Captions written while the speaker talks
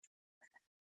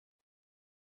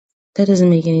That doesn't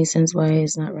make any sense why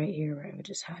it's not right here where I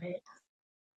just had it.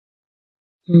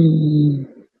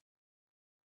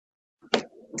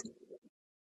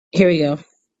 Here we go.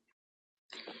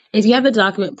 If you have the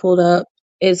document pulled up,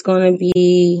 it's going to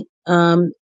be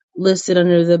listed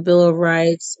under the Bill of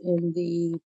Rights in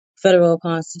the federal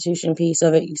constitution piece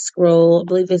of it. You scroll, I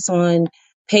believe it's on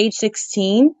page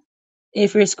 16.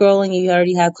 If you're scrolling, you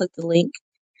already have clicked the link.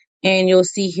 And you'll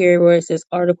see here where it says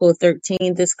Article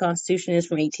 13. This Constitution is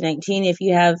from 1819. If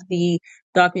you have the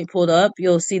document pulled up,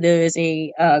 you'll see there is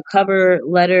a cover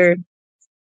letter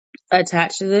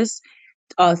attached to this,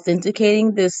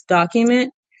 authenticating this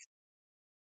document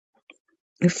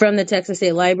from the Texas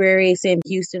State Library, Sam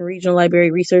Houston Regional Library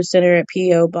Research Center at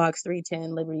P.O. Box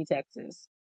 310, Liberty, Texas.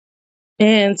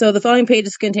 And so the following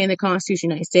pages contain the Constitution of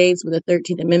the United States with the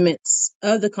 13 amendments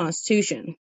of the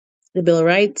Constitution, the Bill of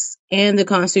Rights, and the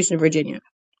Constitution of Virginia.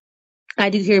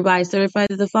 I do hereby certify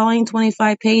that the following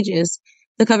 25 pages,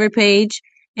 the cover page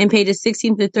and pages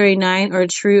 16 to 39, are a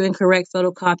true and correct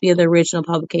photocopy of the original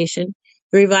publication.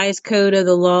 The revised code of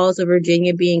the laws of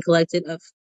Virginia being collected of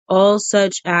all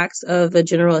such acts of the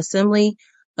General Assembly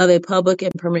of a public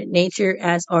and permanent nature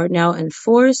as are now in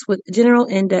force, with General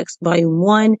Index Volume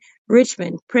 1,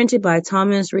 Richmond, printed by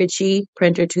Thomas Ritchie,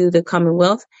 printer to the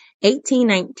Commonwealth,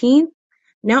 1819.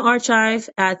 Now archived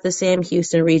at the Sam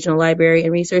Houston Regional Library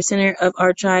and Research Center of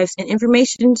Archives and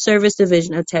Information Service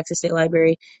Division of Texas State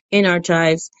Library and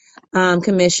Archives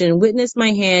Commission, witnessed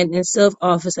my hand and seal of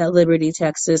office at Liberty,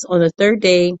 Texas, on the 3rd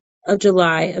day of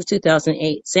July of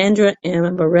 2008. Sandra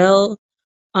M. Burrell,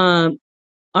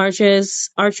 Archers,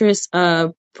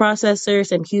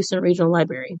 Processors, and Houston Regional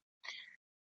Library.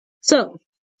 So,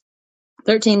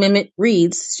 13th Amendment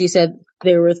reads, she said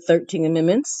there were 13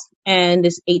 amendments, and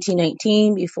it's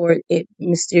 1819 before it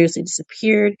mysteriously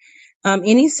disappeared.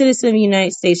 Any citizen of the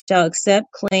United States shall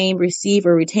accept, claim, receive,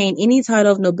 or retain any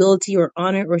title of nobility or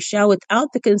honor, or shall,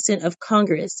 without the consent of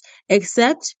Congress,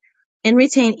 accept and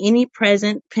retain any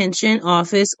present, pension,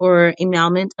 office, or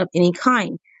emolument of any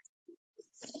kind,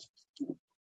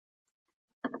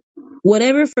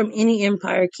 whatever from any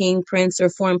empire, king, prince,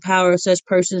 or foreign power. Such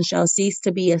person shall cease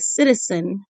to be a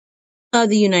citizen of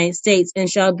the United States and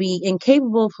shall be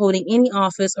incapable of holding any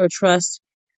office or trust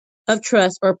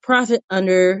or profit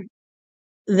under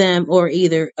them or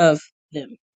either of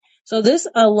them. So this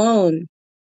alone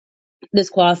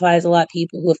disqualifies a lot of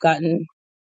people who have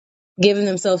given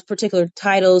themselves particular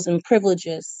titles and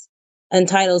privileges. And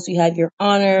titles, you have your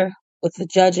honor with the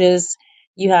judges,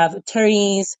 you have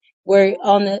attorneys, where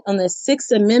on the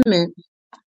Sixth Amendment,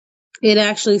 it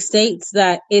actually states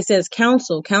that it says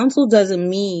counsel. Counsel doesn't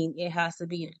mean it has to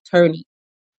be an attorney.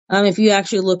 If you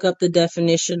actually look up the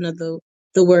definition of the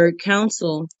word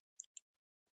counsel,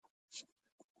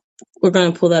 we're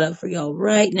going to pull that up for y'all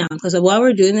right now. Because while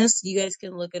we're doing this, you guys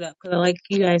can look it up. Because I like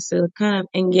you guys to kind of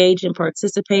engage and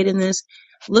participate in this.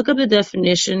 Look up the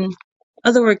definition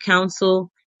of the word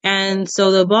counsel. And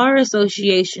so the Bar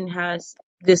Association has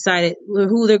decided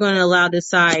who they're going to allow to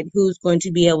decide who's going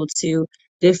to be able to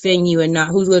defend you and not,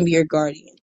 who's going to be your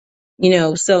guardian.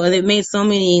 So and it made so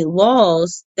many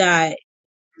laws that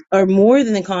are more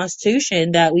than the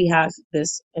Constitution that we have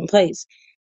this in place.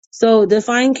 So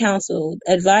define counsel.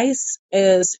 Advice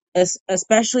is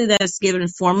especially that's given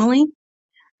formally.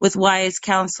 With wise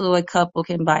counsel, a couple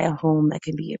can buy a home that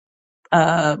can be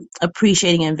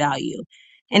appreciating in value.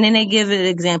 And then they give an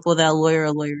example that a lawyer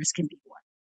or lawyers can be one.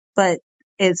 But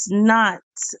it's not,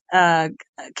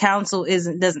 counsel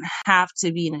doesn't have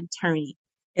to be an attorney.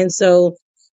 And so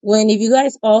if you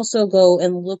guys also go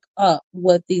and look up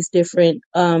what these different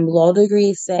law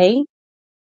degrees say,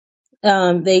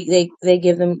 they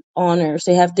give them honors.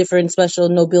 They have different special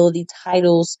nobility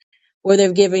titles where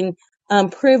they're giving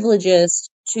privileges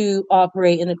to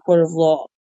operate in the court of law.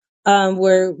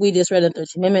 Where we just read in the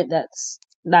 13th Amendment,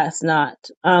 that's not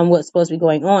what's supposed to be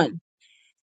going on.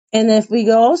 And if we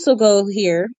also go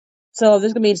here, so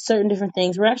there's going to be certain different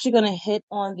things. We're actually going to hit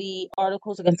on the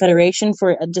Articles of Confederation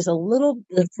for a little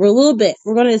bit.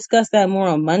 We're going to discuss that more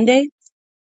on Monday.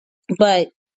 But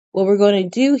what we're going to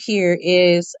do here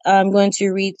is I'm going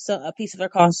to read a piece of our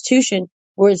Constitution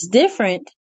where it's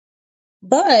different,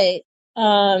 but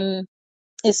it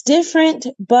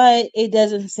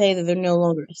doesn't say that they're no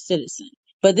longer a citizen.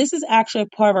 But this is actually a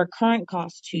part of our current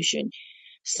Constitution.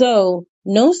 So,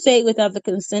 no state without the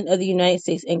consent of the United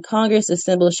States and Congress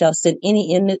assembled shall send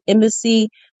any embassy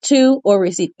to or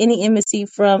receive any embassy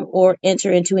from or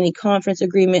enter into any conference,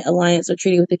 agreement, alliance, or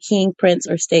treaty with the king, prince,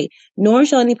 or state. Nor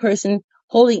shall any person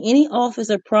holding any office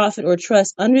or profit or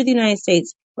trust under the United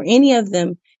States or any of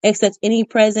them accept any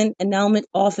present, annulment,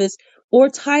 office, or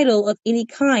title of any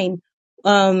kind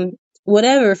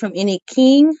whatever from any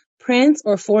king, prince,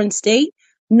 or foreign state,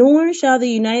 nor shall the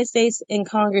United States and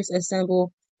Congress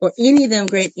assemble or any of them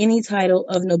grant any title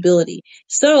of nobility.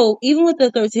 So even with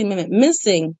the 13th Amendment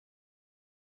missing,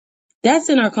 that's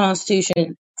in our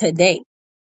Constitution today.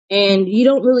 And you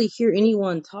don't really hear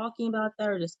anyone talking about that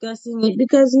or discussing it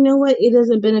because you know what? It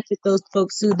doesn't benefit those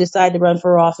folks who decide to run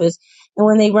for office. And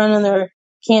when they run on their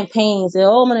campaigns, they're,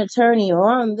 oh, I'm an attorney or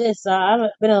I'm this. I've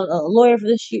been a lawyer for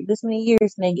this many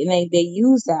years. And they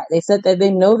use that. They said that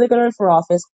they know they're going to run for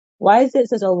office. Why is it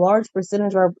such a large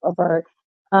percentage of our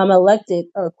elected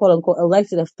or quote unquote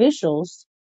elected officials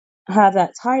have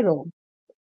that title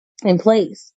in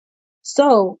place?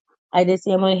 So I did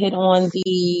say I'm going to hit on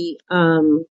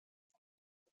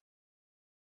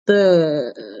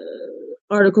the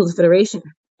Articles of Federation.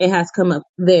 It has come up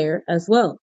there as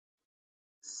well.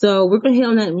 So we're going to hit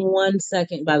on that in 1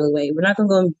 second, by the way. We're not going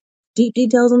to go in deep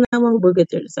details on that one. We'll get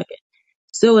there in a second.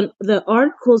 So in the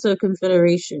Articles of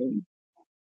Confederation,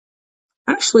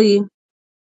 actually,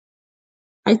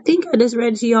 I think I just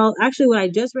read to y'all. Actually, what I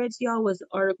just read to y'all was the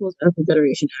Articles of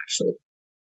Confederation, actually.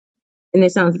 And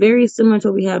it sounds very similar to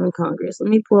what we have in Congress. Let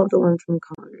me pull up the one from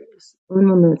Congress. 1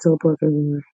 moment to teleport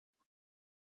everywhere.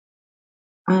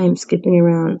 I'm skipping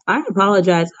around. I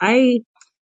apologize. I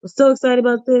was so excited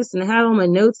about this and I have all my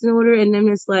notes in order, and then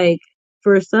it's like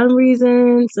for some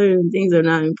reason certain things are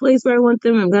not in place where I want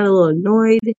them. I'm got a little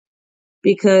annoyed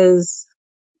because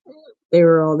they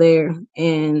were all there.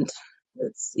 And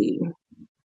let's see,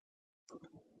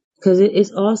 because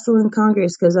it's also in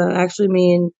Congress, because actually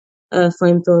me and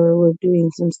Flamethrower were doing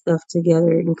some stuff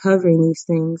together and covering these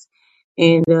things,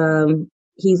 and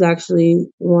he's actually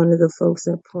one of the folks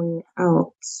that pointed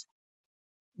out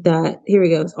that here we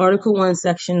go. It's Article 1,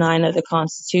 Section 9 of the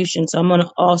Constitution. So I'm going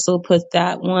to also put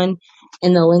that one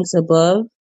in the links above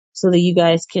so that you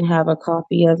guys can have a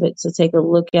copy of it to take a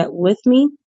look at with me.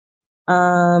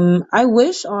 I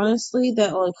wish, honestly,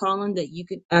 that on Colin that you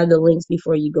could add the links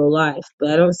before you go live, but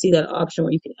I don't see that option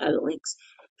where you can add the links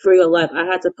before you go live. I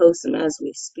had to post them as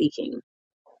we're speaking.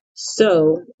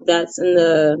 So that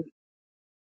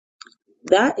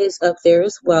is up there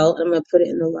as well. I'm going to put it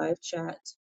in the live chat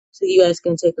so you guys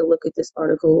can take a look at this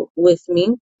article with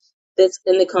me that's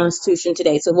in the Constitution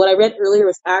today. So what I read earlier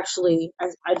was actually,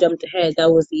 I jumped ahead.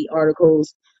 That was the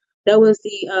Articles of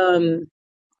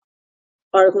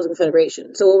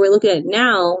Confederation. So what we're looking at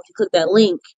now, if you click that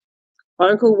link,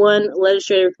 Article 1,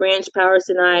 Legislative Branch Powers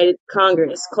Denied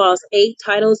Congress. Clause 8,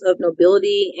 Titles of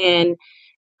Nobility and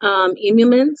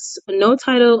emoluments. No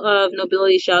title of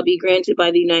nobility shall be granted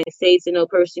by the United States, and no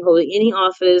person holding any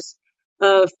office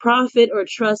of profit or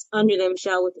trust under them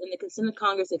shall, within the consent of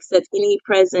Congress, accept any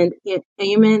present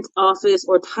emolument, office,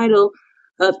 or title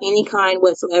of any kind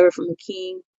whatsoever from a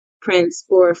king, prince,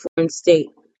 or a foreign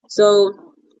state. So,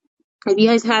 if you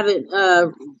guys didn't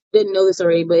know this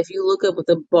already, but if you look up what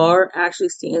the BAR actually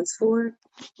stands for,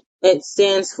 it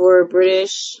stands for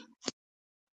British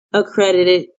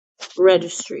Accredited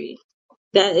Registry.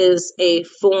 That is a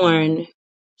foreign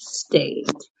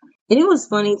state. And it was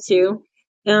funny too.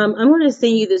 I'm going to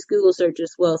send you this Google search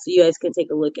as well so you guys can take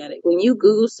a look at it. When you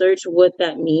Google search what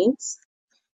that means,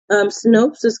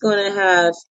 Snopes is going to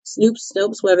have,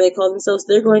 Snopes, whatever they call themselves,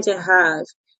 they're going to have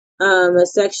a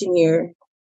section here.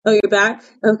 Oh, you're back?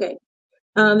 Okay.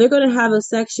 They're going to have a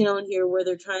section on here where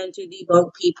they're trying to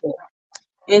debunk people.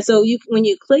 And so when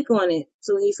you click on it,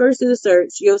 so when you first do the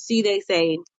search, you'll see they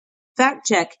say, fact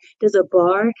check, does a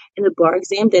bar and a bar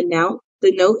exam denote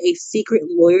a secret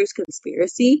lawyer's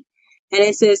conspiracy? And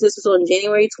it says this was on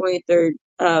January 23rd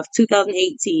of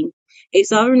 2018. A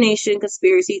sovereign nation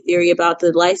conspiracy theory about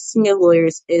the licensing of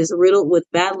lawyers is riddled with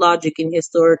bad logic and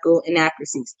historical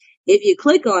inaccuracies. If you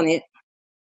click on it,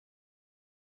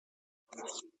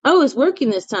 oh, it's working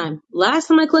this time. Last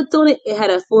time I clicked on it, it had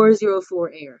a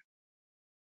 404 error.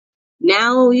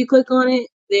 Now you click on it,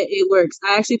 it works.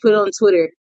 I actually put it on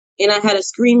Twitter, and I had a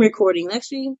screen recording.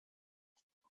 Actually,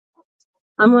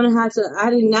 I'm gonna have to. I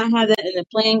did not have that in the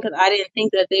plan because I didn't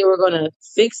think that they were gonna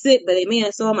fix it. But they may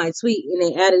have saw my tweet and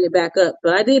they added it back up.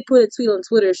 But I did put a tweet on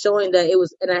Twitter showing that it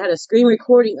was, and I had a screen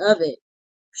recording of it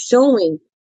showing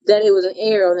that it was an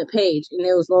error on the page and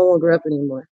it was no longer up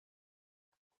anymore.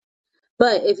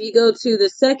 But if you go to the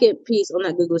second piece on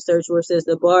that Google search where it says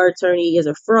the bar attorney is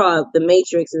a fraud, the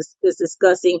Matrix is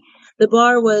discussing the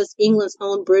bar was England's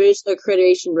own British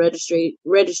accreditation registry.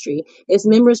 Its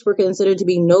members were considered to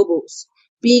be nobles,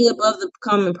 being above the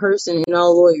common person and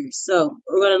all lawyers. So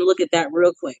we're going to look at that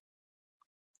real quick.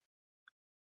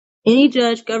 Any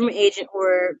judge, government agent,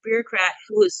 or bureaucrat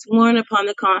who is sworn upon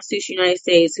the Constitution of the United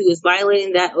States who is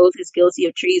violating that oath is guilty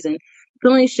of treason.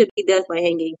 Felony should be death by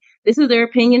hanging. This is their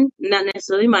opinion, not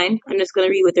necessarily mine. I'm just going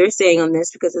to read what they're saying on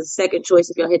this because it's a second choice.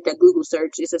 If y'all hit that Google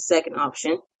search, it's a second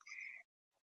option.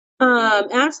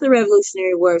 After the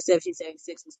Revolutionary War of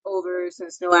 1776 was over,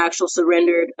 since no actual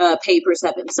surrendered papers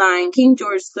had been signed, King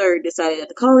George III decided that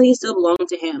the colonies still belonged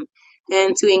to him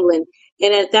and to England,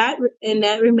 and that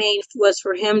remained was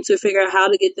for him to figure out how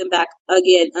to get them back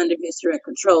again under his direct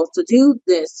control. To do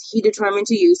this, he determined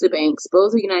to use the banks,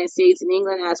 both the United States and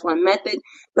England, as one method.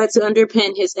 But to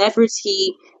underpin his efforts,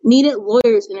 he needed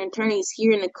lawyers and attorneys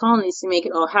here in the colonies to make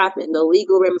it all happen. The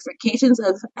legal ramifications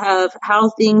of how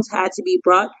things had to be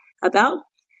brought about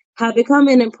have become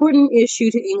an important issue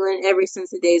to England ever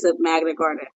since the days of Magna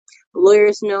Carta.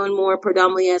 Lawyers, known more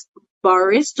predominantly as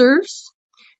barristers,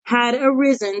 had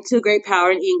arisen to great power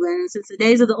in England since the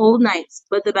days of the old knights.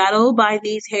 But the battle by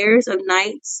these heirs of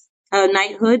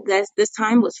knighthood that this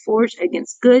time was forged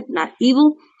against good, not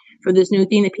evil. For this new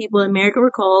thing, the people in America were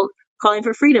calling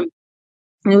for freedom,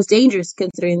 and it was dangerous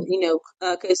considering,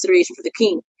 consideration for the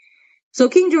king. So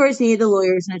King George needed the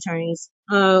lawyers and attorneys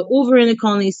over in the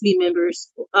colonies to be members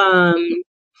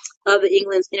of the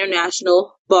England's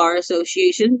International Bar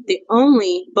Association, the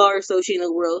only bar association in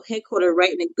the world, headquartered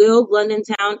right in a good old London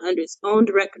town under its own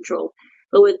direct control,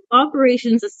 but with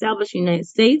operations established in the United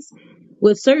States,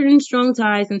 with certain strong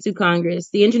ties into Congress.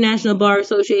 The International Bar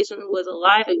Association was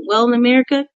alive and well in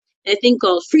America, and a thing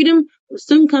called freedom will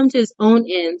soon come to its own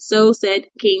end, so said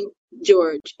King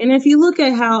George. And if you look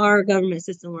at how our government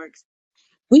system works,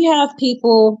 we have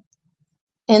people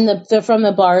from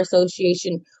the Bar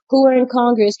Association who are in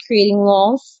Congress creating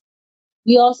laws.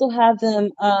 We also have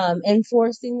them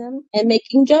enforcing them and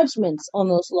making judgments on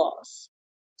those laws.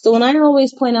 So when I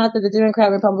always point out that the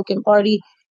Democrat Republican Party,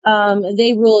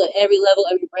 they rule at every level,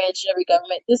 every branch, every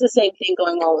government. There's the same thing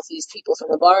going on with these people from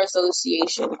the Bar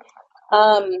Association.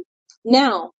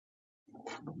 Now,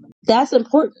 that's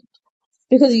important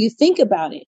because if you think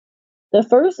about it,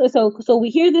 so we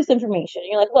hear this information,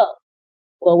 and you're like, well,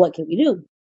 what can we do?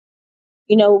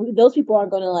 Those people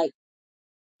aren't going to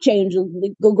change,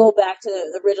 go back to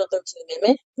the original 13th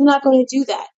Amendment. They're not going to do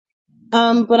that.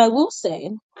 But I will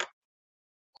say,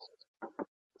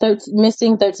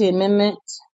 missing 13th Amendment,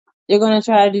 they're going to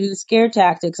try to do the scare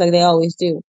tactics like they always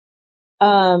do.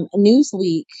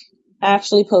 Newsweek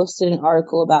actually posted an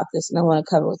article about this, and I want to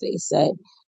cover what they said.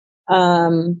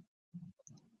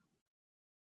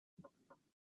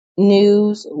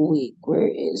 Newsweek,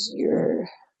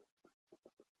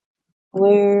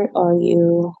 where are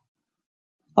you?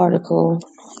 Article.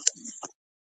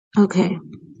 Okay,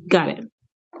 got it.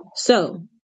 So,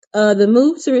 the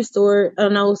move to restore,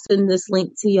 and I will send this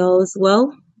link to y'all as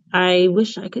well. I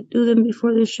wish I could do them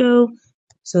before the show,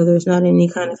 so there's not any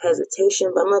kind of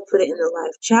hesitation, but I'm going to put it in the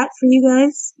live chat for you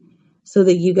guys so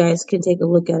that you guys can take a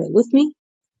look at it with me.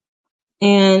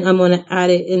 And I'm going to add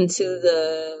it into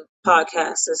the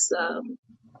podcast as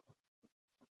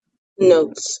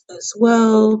notes as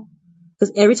well.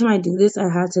 Because every time I do this, I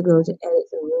have to go to edit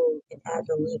the room and add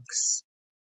the links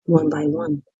one by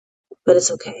one. But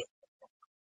it's okay.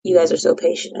 You guys are so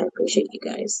patient. I appreciate you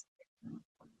guys.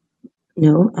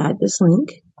 No, add this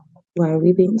link. Why are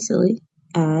we being silly?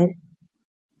 Add.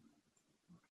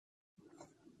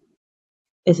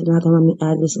 Is it not going to let me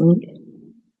add this link?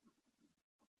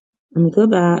 Let me go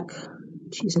back.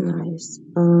 Cheese and ice.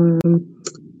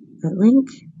 That link.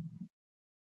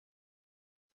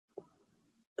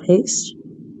 Paste.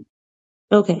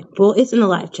 Okay, well, it's in the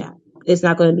live chat. It's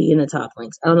not going to be in the top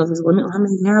links. I don't know if there's a limit on how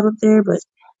many you have up there, but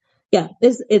yeah,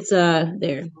 it's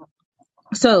there.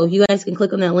 So you guys can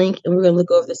click on that link, and we're going to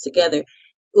look over this together.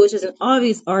 Which is an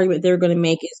obvious argument they're going to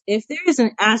make is if there is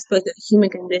an aspect of the human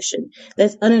condition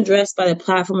that's unaddressed by the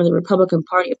platform of the Republican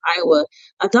Party of Iowa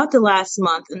adopted last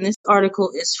month, and this article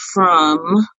is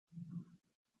from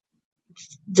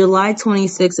July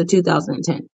 26th of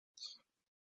 2010.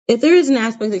 If there is an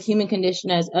aspect of the human condition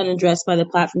that is unaddressed by the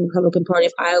platform of the Republican Party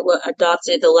of Iowa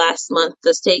adopted the last month,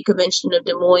 the State Convention of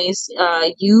Des Moines,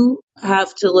 you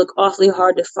have to look awfully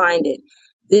hard to find it.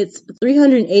 It's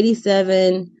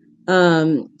 387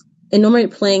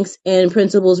 enumerated planks and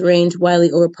principles range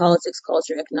widely over politics,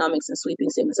 culture, economics, and sweeping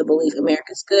statements of belief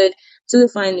America's good to the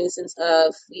fine nuisance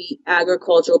of the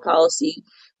agricultural policy.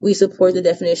 We support the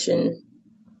definition.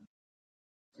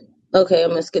 Okay, I'm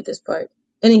going to skip this part.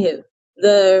 Anywho,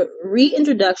 the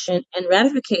reintroduction and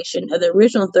ratification of the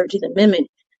original 13th Amendment,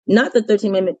 not the 13th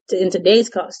Amendment in today's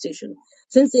Constitution.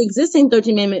 Since the existing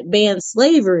 13th Amendment banned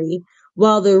slavery,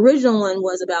 while the original one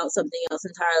was about something else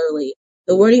entirely.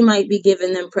 The wording might be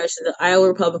given the impression that Iowa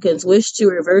Republicans wish to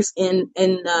reverse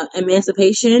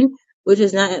emancipation, which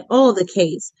is not at all the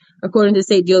case. According to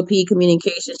state GOP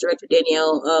communications director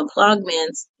Danielle Plogman,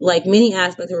 like many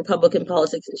aspects of Republican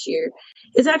politics this year,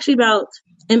 it's actually about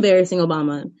embarrassing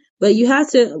Obama. But you have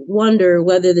to wonder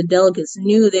whether the delegates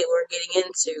knew they were getting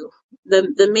into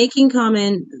the making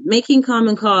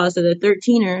common cause of the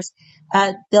 13ers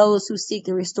at those who seek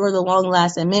to restore the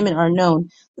long-lasting amendment are known.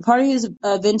 The party has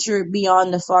ventured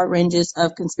beyond the far ranges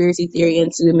of conspiracy theory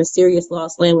into the mysterious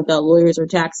lost land without lawyers or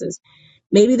taxes.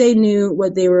 Maybe they knew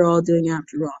what they were all doing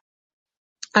after all.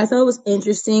 I thought it was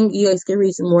interesting. You guys can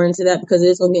read some more into that because it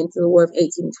is going to get into the War of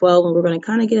 1812, and we're going to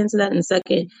kind of get into that in a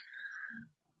second.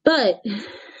 But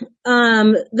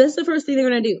this is the first thing they're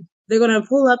going to do. They're going to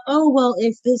pull up, oh, well,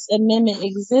 if this amendment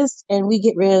exists and we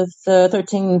get rid of the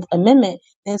 13th Amendment,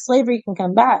 then slavery can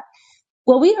come back.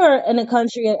 Well, we are in a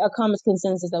country, a common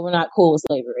consensus that we're not cool with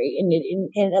slavery, and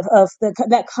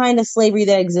that kind of slavery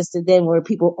that existed then, where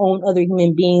people own other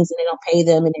human beings and they don't pay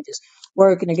them and they just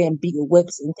work and they're getting beat with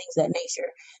whips and things of that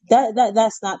nature.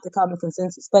 That's not the common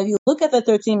consensus. But if you look at the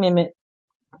 13th Amendment,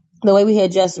 the way we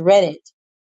had just read it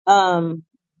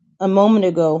a moment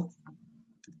ago,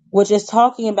 which is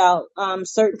talking about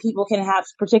certain people can have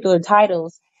particular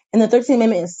titles. In the 13th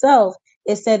Amendment itself,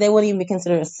 it said they wouldn't even be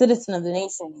considered a citizen of the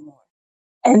nation anymore.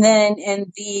 And then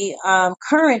in the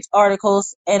current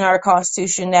articles in our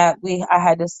Constitution that I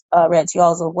had just read to you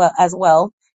all as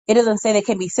well, it doesn't say they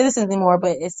can't be citizens anymore,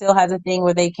 but it still has a thing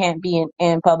where they can't be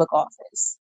in public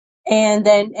office. And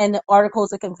then in the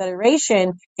Articles of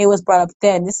Confederation, it was brought up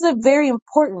then. This is a very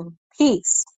important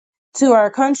piece to our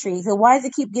country. So why does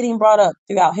it keep getting brought up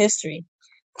throughout history?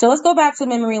 So let's go back to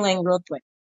memory lane real quick.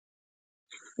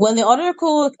 When the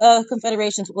Article of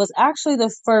Confederation was actually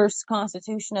the first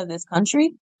constitution of this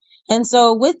country. And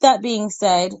so with that being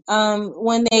said,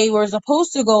 when they were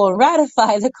supposed to go and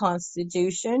ratify the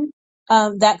Constitution,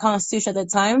 that Constitution at the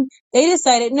time, they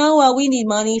decided, no, well, we need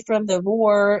money from the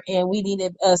war and we need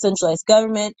a centralized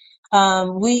government.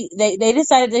 They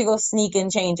decided to go sneak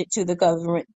and change it to the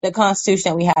government, the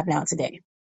Constitution that we have now today,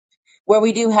 where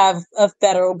we do have a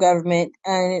federal government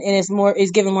and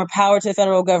is given more power to the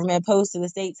federal government opposed to the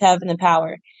states having the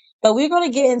power. But we're going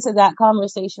to get into that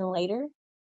conversation later.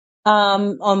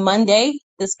 On Monday,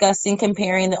 discussing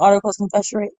comparing the Articles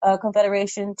of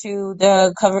Confederation to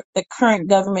the current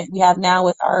government we have now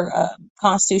with our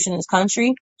Constitution in this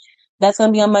country. That's going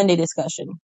to be on Monday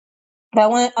discussion. But I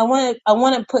want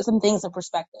to put some things in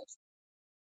perspective.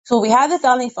 So we have the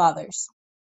founding fathers.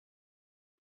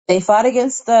 They fought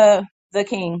against the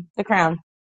king, the crown,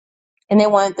 and they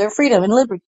wanted their freedom and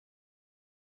liberty.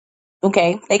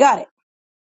 Okay, they got it.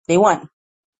 They won.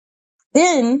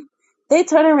 Then they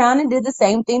turned around and did the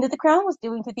same thing that the crown was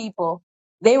doing to people.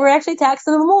 They were actually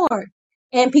taxing them more.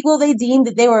 And people, they deemed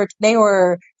that they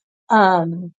were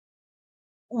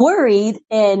worried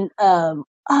and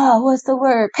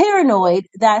paranoid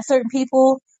that certain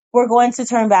people were going to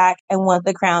turn back and want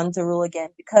the crown to rule again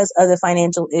because of the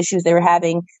financial issues they were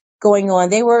having going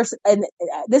on. And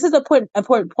this is an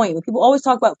important point. When people always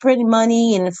talk about printing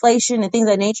money and inflation and things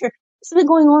of that nature, this has been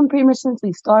going on pretty much since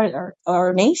we started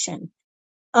our nation.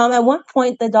 At one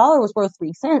point, the dollar was worth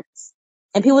 3 cents,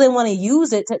 and people didn't want to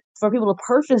use it for people to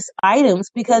purchase items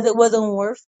because it wasn't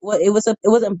worth what it was. It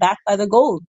wasn't backed by the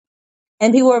gold,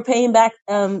 and people were paying back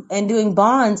and doing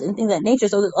bonds and things of that nature.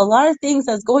 So a lot of things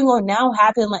that's going on now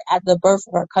happened like at the birth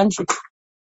of our country.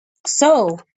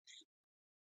 So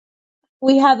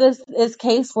we have this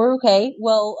case where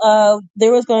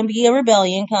there was going to be a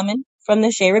rebellion coming from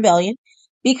the Shea Rebellion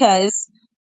because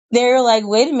they're like,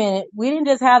 wait a minute, we didn't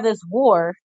just have this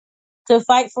war to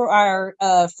fight for our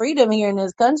freedom here in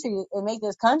this country and make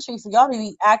this country for y'all to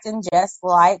be acting just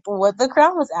like what the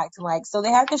crown was acting like. So they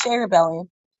had the Shea Rebellion.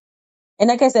 And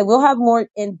like I said, we'll have more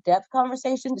in-depth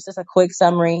conversation, just a quick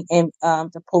summary and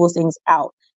to pull those things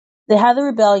out. They had the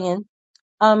rebellion.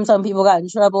 Some people got in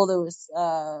trouble. There was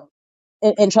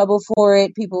in trouble for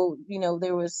it. People,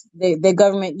 the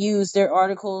government used their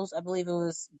articles. I believe it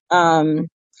was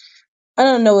I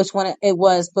don't know which one it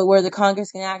was, but where the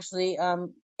Congress can actually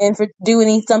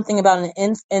do something about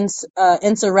an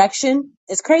insurrection.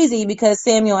 It's crazy because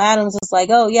Samuel Adams was like,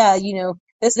 oh yeah,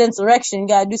 this is insurrection, you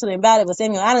gotta do something about it. But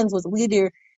Samuel Adams was the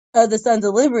leader of the Sons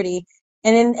of Liberty.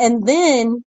 And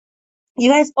then you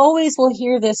guys always will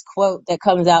hear this quote that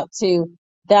comes out too,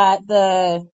 that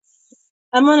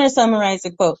I'm going to summarize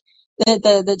the quote.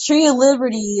 The tree of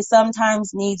liberty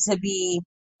sometimes needs to be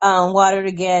watered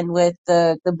again with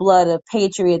the blood of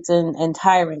patriots and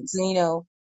tyrants. And,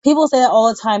 people say that all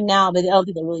the time now, but I don't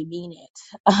think they really mean it.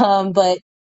 But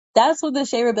that's what the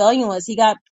Shea Rebellion was. He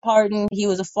got pardoned. He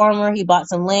was a farmer. He bought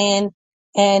some land.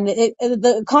 And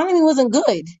the economy wasn't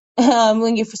good.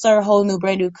 when you start a whole new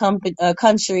brand new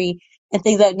country and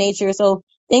things of that nature. So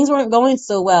things weren't going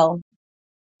so well.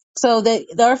 So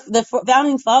the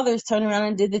founding fathers turned around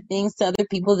and did the things to other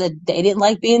people that they didn't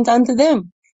like being done to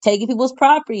them, taking people's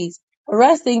properties,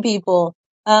 arresting people.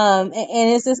 And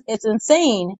it's just, it's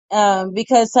insane.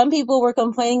 Because some people were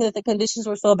complaining that the conditions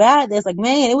were so bad. It's like,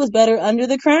 man, it was better under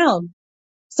the crown.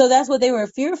 So that's what they were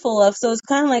fearful of. So it's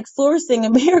kind of like forcing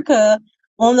America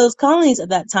on those colonies at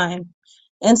that time.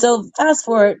 And so fast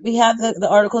forward, we have the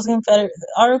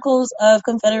Articles of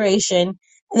Confederation,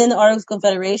 and then the Articles of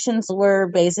Confederations were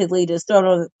basically just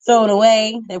thrown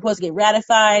away. They were supposed to get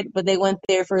ratified, but they went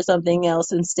there for something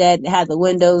else instead. It had the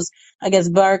windows, I guess,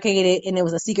 barricaded, and it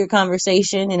was a secret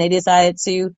conversation, and they decided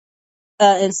to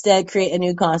instead create a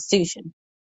new constitution.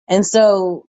 And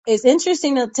so it's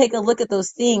interesting to take a look at those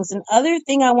things. And other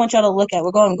thing I want y'all to look at, we're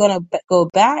going to go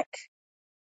back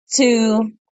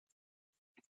to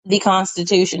the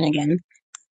Constitution again,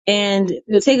 and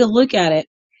we'll take a look at it.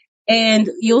 And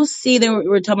you'll see that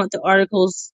we're talking about the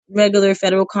Articles, regular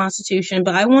federal Constitution.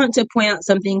 But I want to point out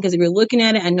something, because if you're looking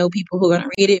at it, I know people who are going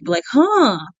to read it, be like,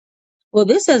 well,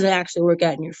 this doesn't actually work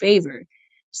out in your favor.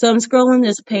 So I'm scrolling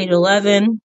this page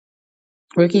 11.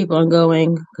 We'll keep on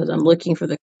going because I'm looking for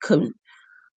the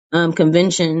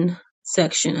convention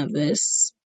section of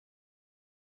this.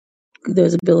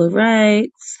 There's a Bill of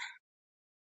Rights.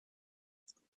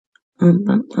 I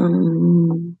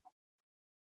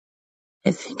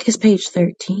think it's page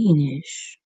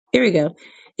 13-ish. Here we go.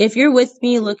 If you're with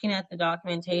me looking at the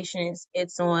documentation,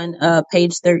 it's on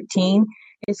page 13.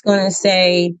 It's going to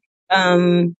say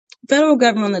federal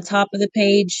government on the top of the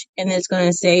page, and it's going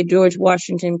to say George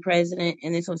Washington president,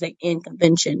 and it's going to say in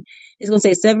convention. It's going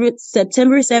to say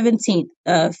September 17th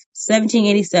of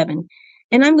 1787.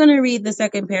 And I'm going to read the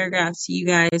second paragraph to you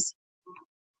guys.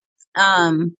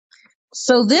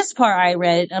 So this part I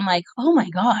read, I'm like, oh my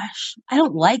gosh, I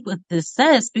don't like what this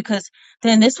says, because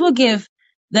then this will give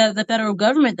the federal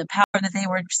government the power that they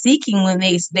were seeking when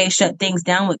they shut things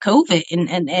down with COVID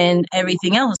and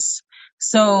everything else.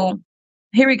 So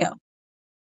here we go.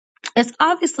 It's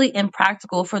obviously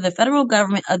impractical for the federal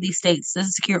government of these states to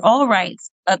secure all rights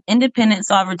of independent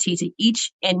sovereignty to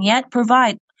each and yet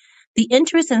provide the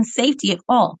interest and safety of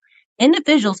all.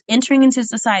 Individuals entering into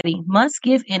society must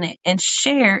give in it and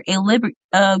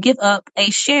give up a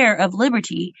share of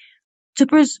liberty to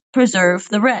preserve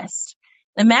the rest.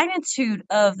 The magnitude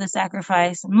of the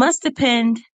sacrifice must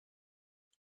depend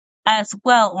as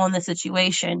well on the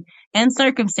situation and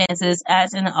circumstances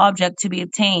as an object to be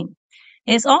obtained.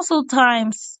 It is also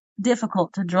times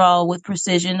difficult to draw with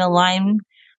precision a line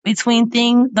between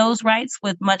those rights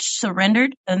with much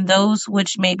surrendered and those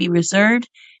which may be reserved,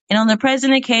 and on the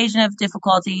present occasion of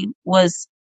difficulty was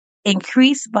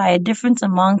increased by a difference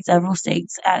among several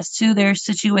states as to their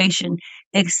situation,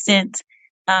 extent,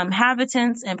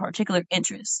 habitants, and particular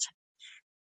interest.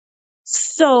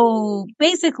 So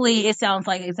basically, it sounds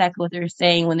like exactly what they're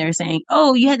saying when they're saying,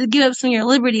 "Oh, you had to give up some of your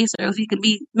liberties so you could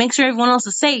make sure everyone else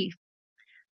is safe."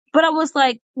 But I was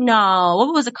like, no,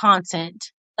 what was the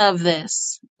content of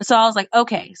this? So I was like,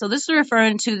 okay, so this is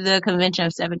referring to the convention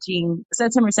of September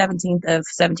 17th of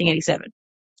 1787.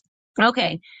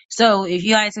 Okay, so if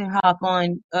you guys can hop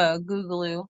on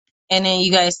Google and then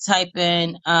you guys type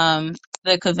in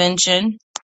the convention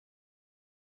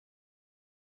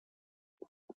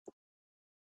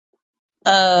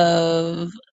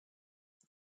of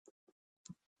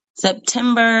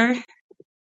September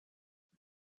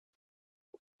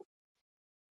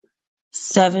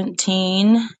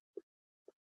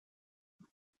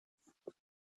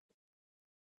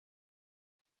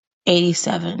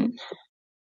 1787.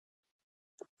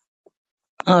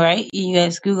 All right, you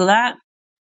guys Google that,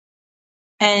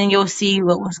 and you'll see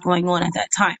what was going on at that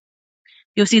time.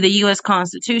 You'll see the U.S.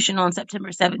 Constitution on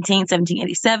September 17,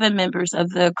 1787. Members of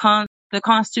the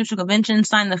Constitutional Convention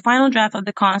signed the final draft of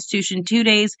the Constitution 2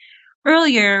 days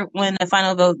earlier when the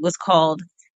final vote was called.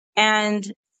 And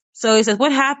so he says,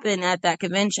 what happened at that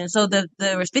convention? So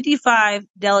there was 55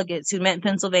 delegates who met in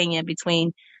Pennsylvania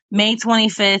between May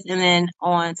 25th and then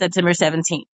on September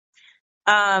 17th.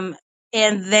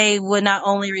 And they would not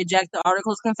only reject the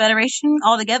Articles of Confederation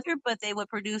altogether, but they would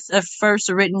produce a first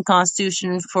written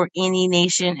constitution for any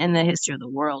nation in the history of the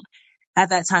world at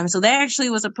that time. So they actually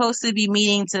was supposed to be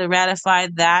meeting to ratify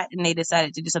that, and they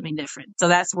decided to do something different. So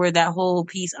that's where that whole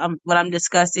piece, what I'm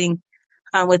discussing,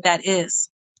 what that is.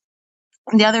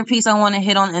 The other piece I want to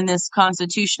hit on in this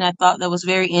Constitution, I thought that was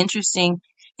very interesting,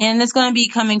 and it's going to be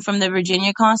coming from the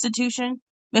Virginia Constitution,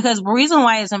 because the reason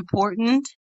why it's important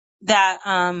that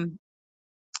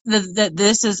that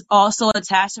this is also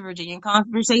attached to Virginia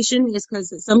conversation is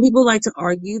because some people like to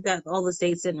argue that all the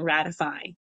states didn't ratify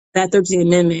that 13th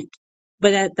Amendment,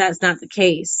 but that's not the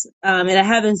case. And I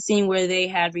haven't seen where they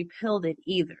had repealed it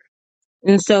either.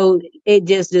 And so it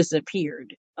just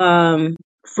disappeared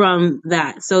from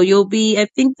that. So I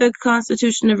think the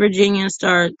Constitution of Virginia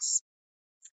starts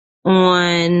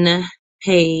on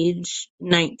page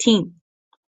 19.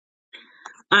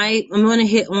 I'm going to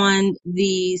hit on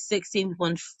the 16th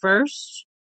one first.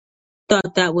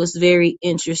 Thought that was very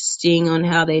interesting on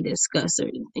how they discuss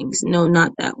certain things. No,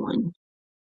 not that one.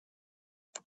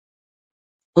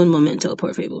 Un momento,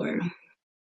 por favor.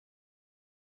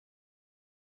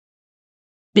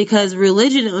 Because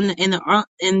religion in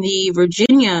the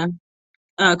Virginia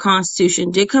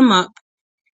Constitution did come up,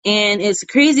 and it's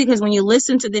crazy because when you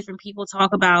listen to different people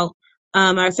talk about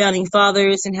our founding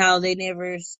fathers and how they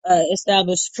never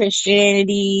established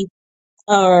Christianity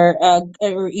or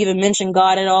even mention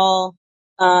God at all.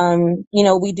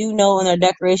 We do know in our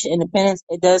Declaration of Independence,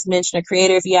 it does mention a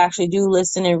creator. If you actually do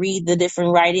listen and read the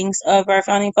different writings of our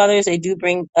founding fathers, they do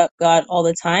bring up God all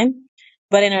the time.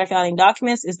 But in our founding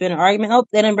documents, it's been an argument. Oh,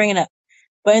 they didn't bring it up.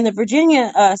 But in the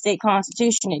Virginia state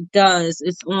constitution, it does.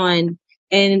 It's on.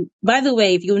 And by the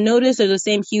way, if you'll notice, there's the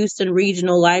same Houston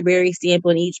Regional Library stamp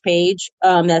on each page.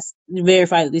 That's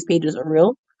verified that these pages are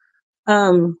real.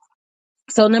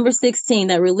 So number 16,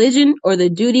 that religion or the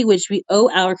duty which we owe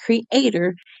our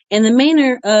Creator and the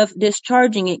manner of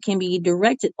discharging it can be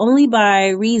directed only by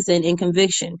reason and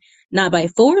conviction, not by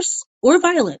force or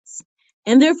violence.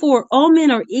 And therefore, all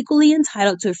men are equally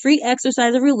entitled to a free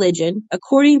exercise of religion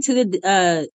according to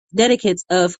the dedicates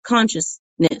of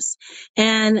consciousness,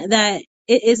 and that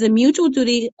it is a mutual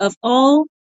duty of all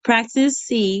practice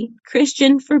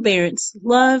Christian forbearance,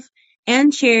 love,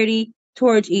 and charity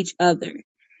towards each other.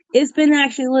 It's been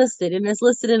actually listed, and it's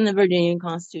listed in the Virginia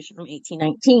Constitution from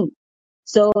 1819.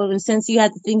 So, in a sense, you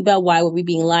have to think about why were we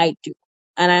being lied to.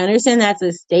 And I understand that's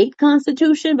a state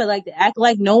constitution, but like to act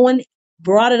like no one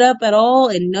brought it up at all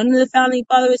and none of the founding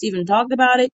fathers even talked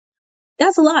about it,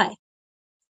 that's a lie.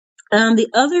 The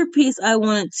other piece I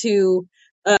wanted to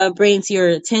bring to your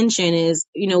attention is,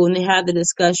 when they had the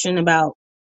discussion about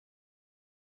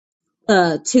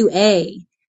 2A,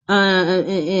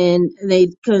 and they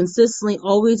consistently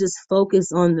always just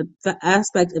focus on the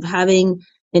aspect of having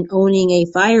and owning a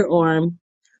firearm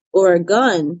or a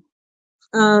gun.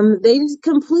 They just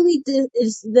completely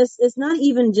it's not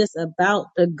even just about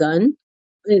the gun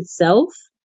itself.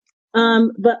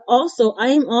 But also, I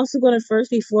am also going to first,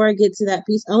 before I get to that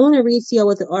piece, I want to read to you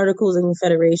what the Articles of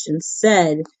Confederation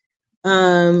said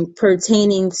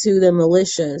pertaining to the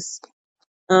militias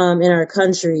in our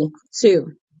country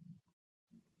too.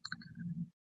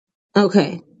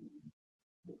 Okay.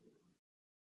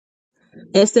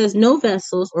 It says no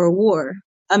vessels of war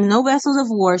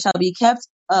shall be kept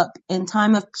up in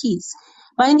time of peace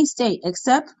by any state,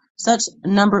 except such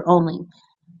number only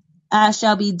as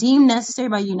shall be deemed necessary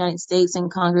by the United States and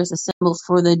Congress assembled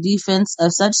for the defense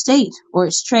of such state or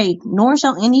its trade, nor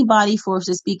shall any body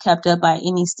forces be kept up by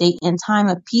any state in time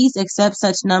of peace except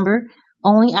such number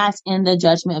only as in the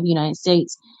judgment of the United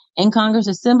States. And Congress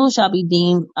assembled shall be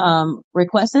deemed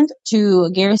requisite to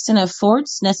garrison of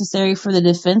forts necessary for the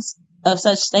defense of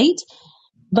such state.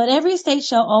 But every state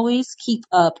shall always keep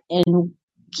up a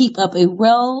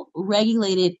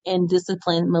well-regulated and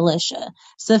disciplined militia,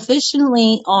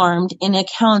 sufficiently armed and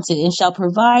accounted, and shall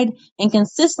provide and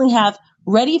consistently have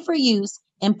ready for use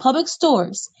in public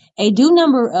stores a due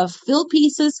number of field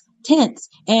pieces, tents,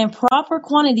 and proper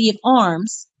quantity of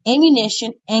arms,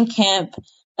 ammunition, and camp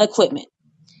equipment.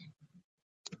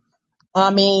 I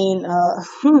mean,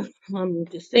 I'm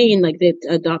just saying, like, they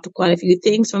adopted quite a few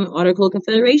things from the Articles of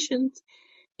Confederation,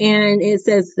 and it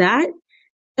says that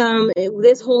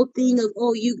this whole thing of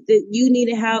you need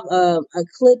to have a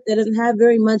clip that doesn't have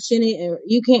very much in it, or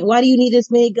you can't. Why do you need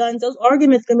this many guns? Those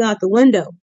arguments come out the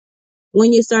window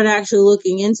when you start actually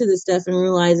looking into this stuff and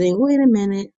realizing, wait a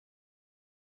minute,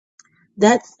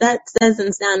 that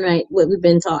doesn't sound right. What we've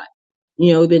been taught,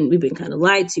 we've been kind of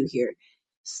lied to here.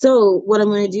 So what I'm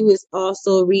going to do is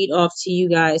also read off to you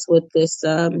guys what this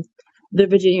the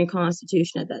Virginia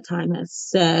Constitution at that time has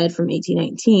said from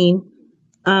 1819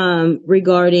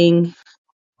 regarding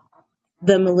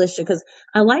the militia, because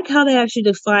I like how they actually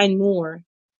define more,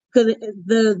 because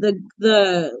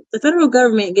the federal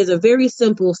government gives a very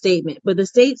simple statement, but the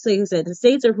states, like I said, the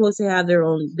states are supposed to have their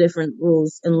own different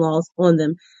rules and laws on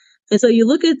them. And so you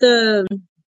look at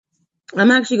I'm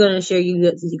actually going to share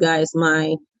you guys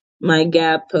my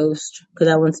Gab post, because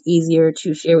that one's easier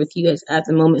to share with you guys at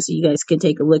the moment, so you guys can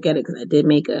take a look at it, because I did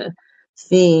make a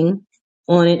thing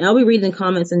on it. I'll be reading the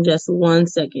comments in just 1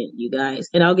 second, you guys,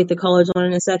 and I'll get the callers on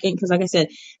in a second because, like I said,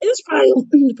 it's probably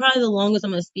the longest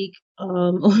I'm gonna speak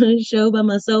on a show by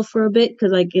myself for a bit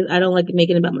because I don't like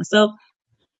making it about myself.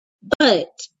 But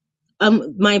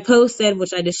my post said,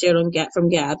 which I just shared on from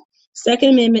Gab,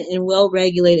 Second Amendment and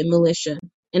well-regulated militia.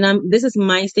 And this is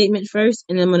my statement first,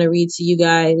 and I'm going to read to you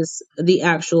guys the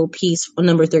actual piece on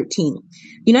number 13.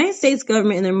 United States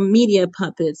government and their media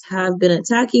puppets have been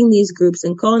attacking these groups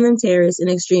and calling them terrorists and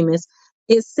extremists.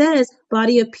 It says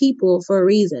body of people for a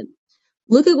reason.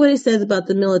 Look at what it says about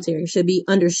the military. Should be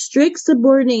under strict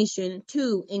subordination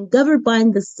to and governed by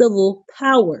the civil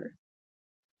power.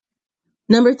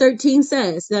 Number 13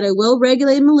 says that a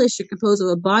well-regulated militia composed of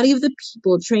a body of the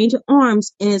people trained to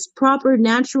arms in its proper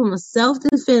natural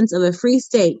self-defense of a free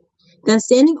state, that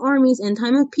standing armies in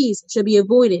time of peace should be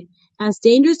avoided as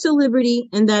dangerous to liberty,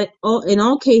 and that in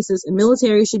all cases a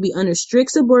military should be under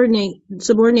strict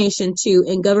subordination to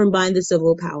and governed by the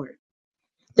civil power.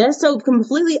 That's so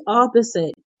completely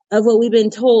opposite of what we've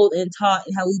been told and taught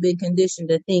and how we've been conditioned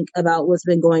to think about what's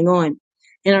been going on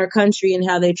in our country and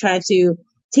how they try to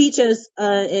teach us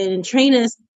and train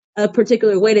us a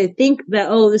particular way to think that,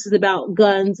 oh, this is about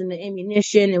guns and the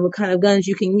ammunition and what kind of guns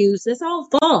you can use. That's all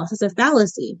false. It's a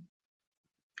fallacy.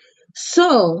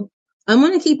 So I'm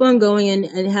going to keep on going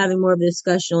and having more of a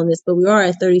discussion on this, but we are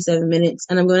at 37 minutes,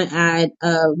 and I'm going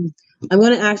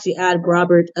to actually add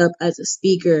Robert up as a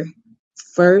speaker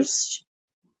first,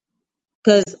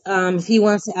 because if he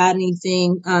wants to add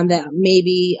anything that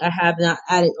maybe I have not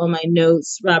added on my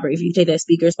notes, Robert, if you take that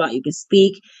speaker spot, you can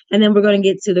speak, and then we're going to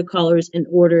get to the callers in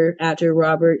order after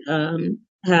Robert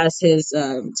has his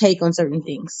take on certain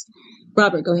things.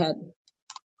 Robert, go ahead.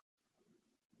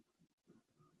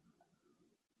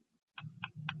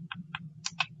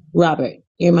 Robert,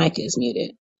 your mic is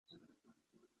muted.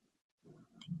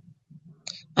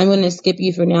 I'm going to skip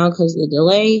you for now because of the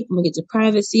delay. I'm going to get to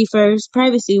privacy first.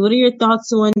 Privacy, what are your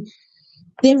thoughts on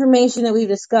the information that we've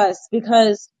discussed?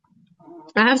 Because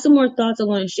I have some more thoughts I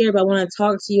want to share, but I want to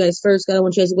talk to you guys first because I don't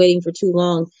want you guys waiting for too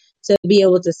long to be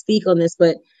able to speak on this.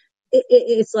 But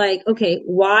it's like, okay,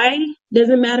 why does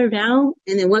it matter now?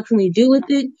 And then what can we do with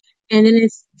it? And then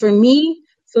it's, for me,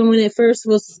 from when it first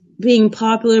was being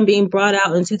popular and being brought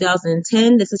out in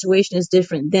 2010, the situation is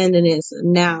different then than it is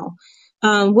now.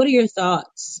 What are your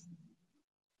thoughts?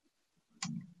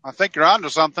 I think you're onto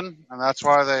something, and that's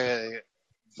why they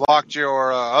blocked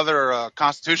your other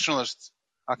constitutionalist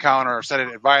account or said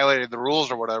it violated the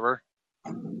rules or whatever.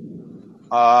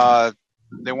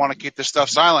 They want to keep this stuff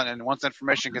silent, and once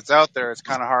information gets out there, it's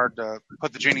kind of hard to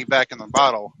put the genie back in the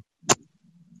bottle.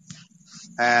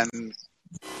 And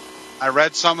I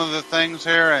read some of the things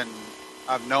here, and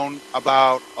I've known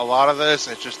about a lot of this.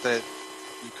 It's just that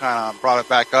you kind of brought it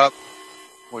back up,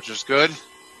 which is good.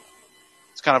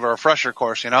 It's kind of a refresher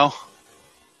course, you know.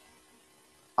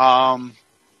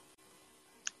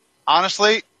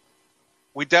 Honestly,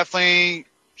 we definitely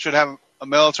should have a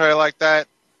military like that.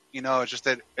 You know, it's just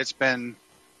that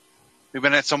we've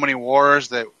been at so many wars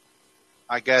that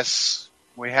I guess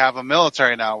we have a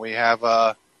military now. We have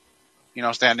a,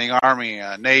 standing army,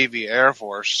 a Navy, Air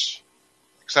Force,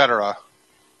 etc.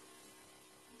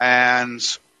 And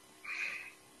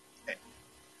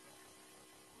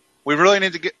we really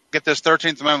need to get this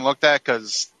 13th Amendment looked at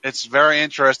because it's very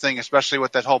interesting, especially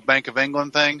with that whole Bank of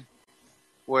England thing,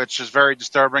 which is very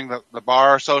disturbing. The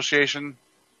Bar Association,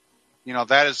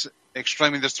 that is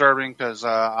extremely disturbing because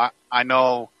I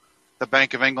know the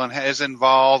Bank of England is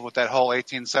involved with that whole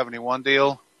 1871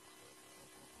 deal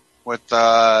with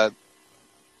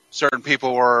certain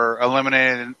people were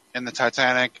eliminated in the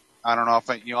Titanic. I don't know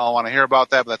if you all want to hear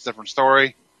about that, but that's a different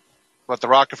story. But the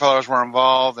Rockefellers were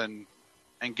involved in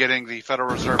getting the Federal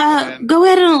Reserve. Go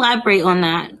ahead and elaborate on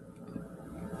that.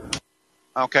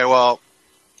 Okay, well,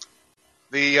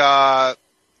 the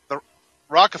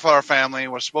Rockefeller family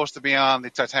was supposed to be on the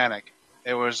Titanic.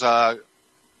 It was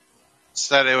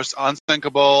said it was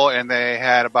unsinkable, and they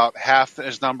had about half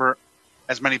as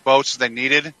many boats as they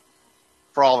needed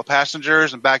for all the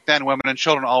passengers. And back then, women and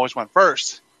children always went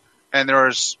first. And there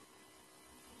was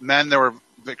men that were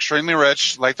extremely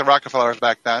rich, like the Rockefellers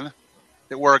back then,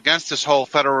 that were against this whole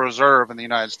Federal Reserve in the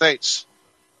United States.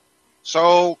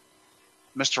 So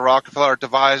Mr. Rockefeller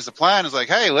devised a plan. It's like,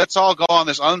 hey, let's all go on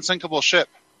this unsinkable ship,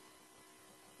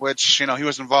 which, he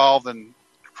was involved in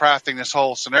crafting this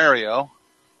whole scenario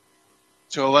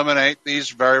to eliminate these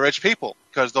very rich people,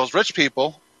 because those rich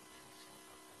people,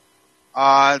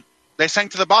 they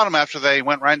sank to the bottom after they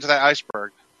went right into that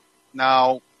iceberg.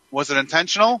 Now, was it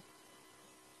intentional?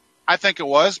 I think it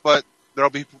was, but there'll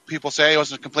be people say it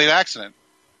was a complete accident.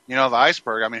 The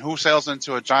iceberg. I mean, who sails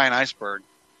into a giant iceberg?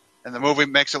 and the movie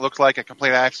makes it look like a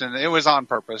complete accident. It was on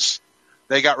purpose.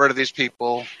 They got rid of these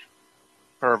people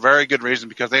for a very good reason,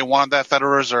 because they wanted that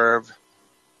Federal Reserve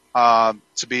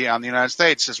to be on the United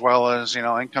States, as well as,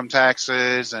 income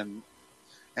taxes, and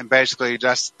basically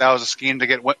just that was a scheme to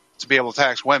get to be able to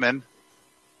tax women.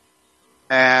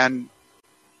 And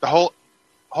the whole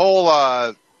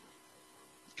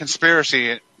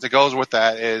conspiracy that goes with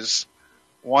that is,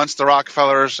 once the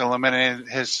Rockefellers eliminated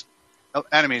his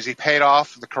enemies, he paid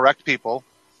off the correct people.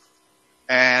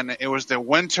 And it was the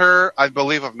winter, I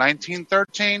believe, of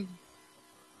 1913,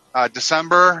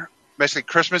 December, basically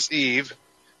Christmas Eve,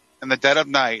 in the dead of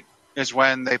night, is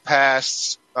when they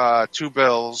passed two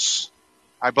bills.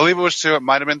 I believe it was two, it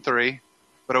might have been three,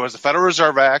 but it was the Federal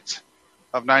Reserve Act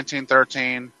of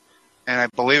 1913, and I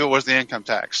believe it was the income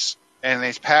tax. And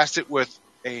they passed it with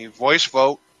a voice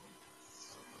vote.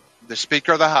 The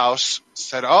Speaker of the House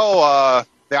said,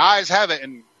 the ayes have it,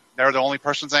 and they're the only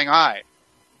person saying aye.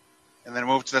 And then it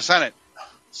moved to the Senate.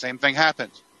 Same thing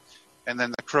happened. And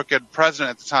then the crooked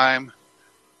president at the time,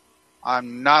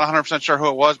 I'm not 100% sure who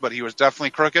it was, but he was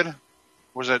definitely crooked. It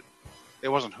wasn't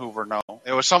Hoover, no.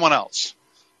 It was someone else.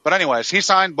 But anyways, he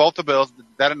signed both the bills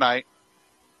dead of night,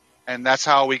 and that's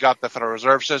how we got the Federal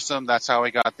Reserve System. That's how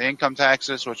we got the income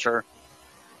taxes, which are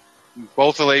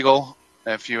both illegal,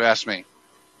 if you ask me.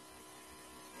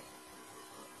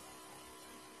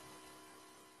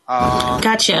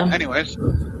 Gotcha. Anyways.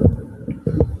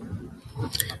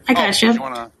 I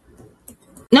gotcha.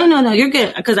 No, you're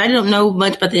good. Because I don't know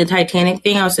much about the Titanic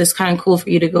thing. I was just kind of cool for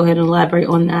you to go ahead and elaborate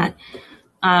on that.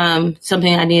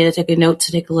 Something I needed to take a note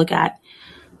to take a look at.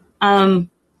 So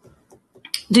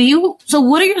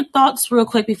what are your thoughts, real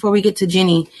quick, before we get to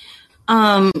Jenny?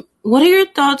 What are your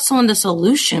thoughts on the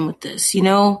solution with this?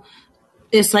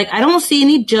 It's like, I don't see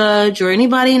any judge or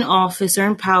anybody in office or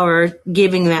in power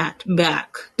giving that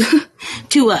back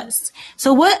to us.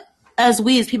 So what, as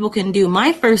we as people, can do?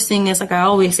 My first thing is, like I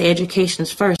always say, education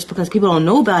is first, because people don't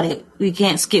know about it. We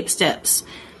can't skip steps.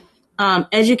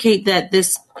 Educate that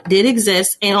this did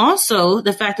exist, and also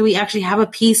the fact that we actually have a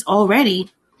piece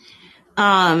already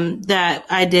that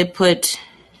I did put.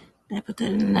 Did I put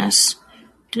that in this?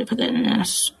 Did I put that in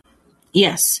this?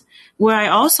 Yes. Where I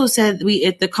also said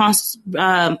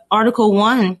Article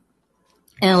 1 in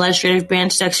the Legislative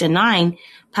Branch, Section 9,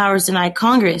 powers denied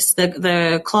Congress.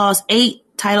 The Clause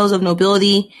 8, titles of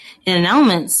nobility and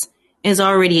endowments, is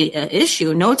already an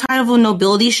issue. No title of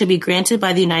nobility should be granted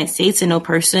by the United States, and no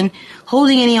person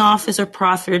holding any office or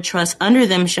profit or trust under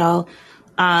them shall,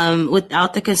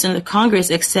 without the consent of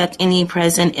Congress, accept any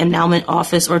present endowment,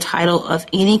 office, or title of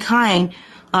any kind,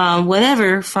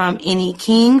 whatever, from any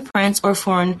king, prince, or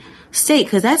foreign state,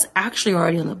 because that's actually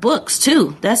already on the books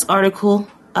too. That's Article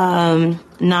 9,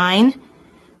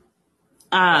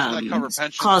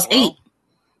 Clause 8.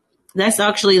 That's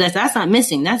actually that's not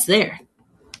missing. That's there.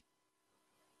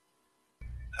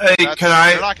 Hey,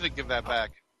 they're not going to give that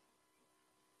back.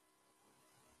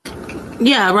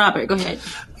 Yeah, Robert, go ahead.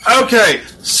 Okay,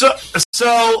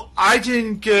 so I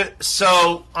didn't get.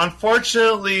 So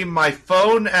unfortunately, my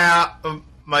phone, I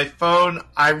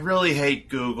really hate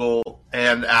Google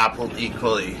and Apple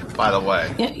equally. By the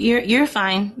way, you're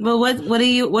fine. But what are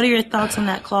your thoughts on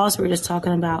that clause we were just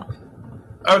talking about?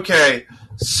 Okay,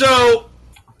 so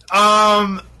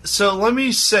let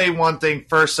me say one thing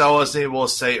first. I wasn't able to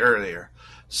say earlier.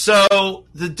 So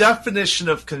the definition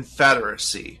of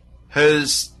Confederacy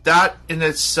that in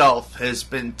itself has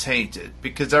been tainted,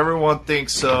 because everyone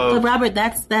thinks of. But Robert,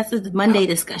 that's the Monday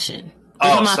discussion.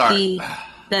 Sorry.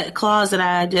 That clause that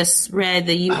I just read,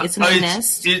 it's known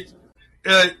as. You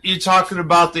talking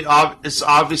about it's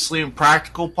obviously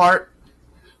impractical part?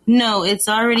 No, it's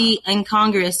already in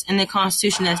Congress in the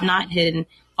Constitution. That's not hidden.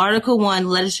 Article 1,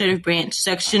 Legislative Branch,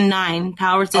 Section 9,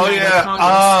 powers denied by Congress.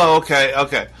 Oh,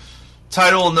 okay.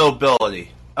 Title of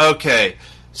nobility. Okay.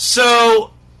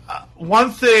 So,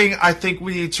 one thing I think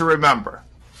we need to remember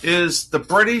is the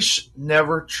British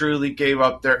never truly gave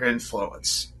up their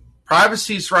influence.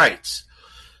 Privacy's rights.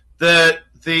 That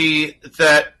the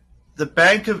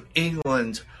Bank of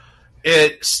England,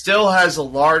 it still has a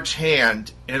large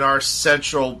hand in our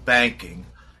central banking.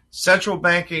 Central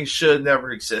banking should have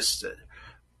never existed.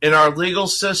 In our legal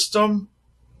system,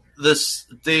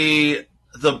 the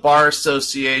Bar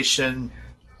Association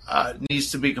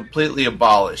needs to be completely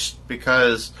abolished,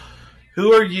 because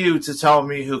who are you to tell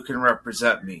me who can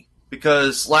represent me?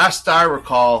 Because last I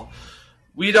recall,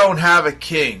 we don't have a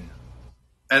king,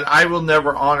 and I will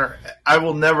never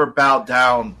bow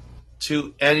down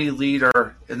to any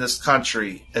leader in this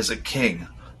country as a king.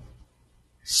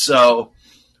 So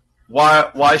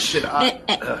Why should I?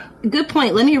 Good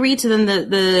point. Let me read to them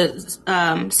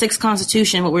the Sixth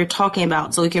Constitution, what we're talking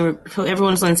about, so we can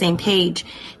everyone's on the same page.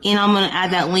 And I'm going to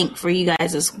add that link for you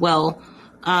guys as well,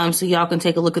 so y'all can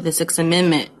take a look at the Sixth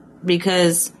Amendment,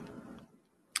 because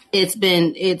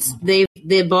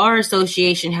the Bar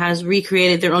Association has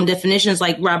recreated their own definitions,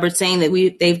 like Robert's saying that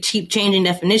they've keep changing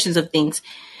definitions of things.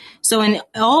 So in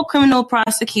all criminal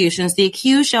prosecutions, the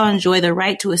accused shall enjoy the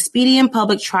right to a speedy and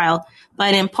public trial by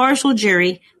an impartial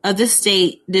jury of the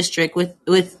state district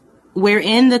with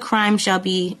wherein the crime shall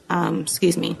be, I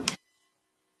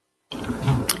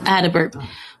had a burp.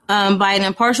 By an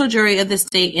impartial jury of the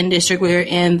state and district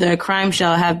wherein the crime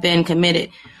shall have been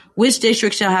committed, which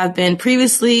district shall have been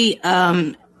previously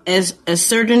as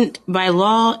ascertained by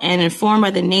law and informed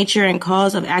by the nature and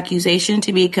cause of accusation,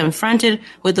 to be confronted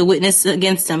with the witness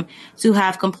against him, to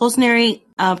have compulsory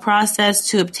process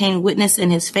to obtain witness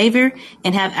in his favor,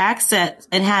 and have access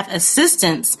and have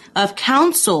assistance of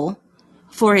counsel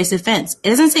for his defense. It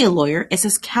doesn't say lawyer, it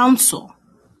says counsel.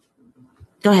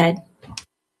 Go ahead.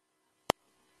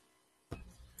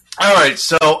 All right,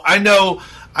 so I know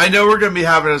we're going to be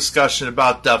having a discussion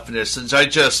about definitions.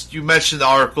 You mentioned the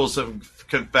Articles of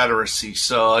Confederacy,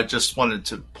 so I just wanted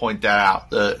to point that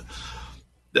out.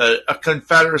 A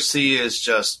confederacy is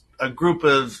just a group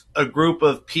of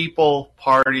people,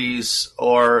 parties,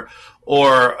 or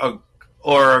a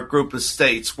group of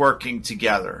states working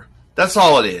together. That's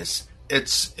all it is.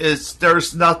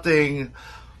 There's nothing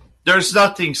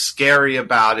scary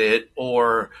about it,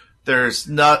 or there's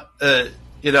not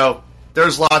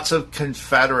there's lots of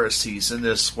confederacies in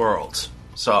this world.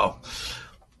 So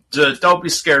don't be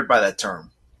scared by that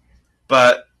term.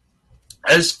 But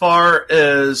as far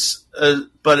as the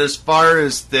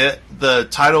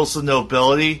titles of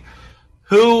nobility,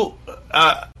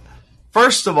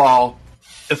 first of all,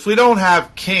 if we don't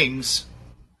have kings,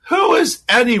 who is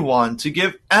anyone to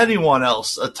give anyone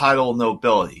else a title of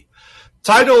nobility?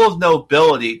 Title of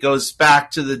nobility goes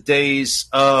back to the days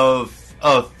of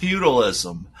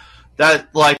feudalism.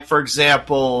 That, like, for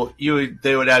example,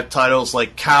 they would have titles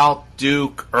like Count,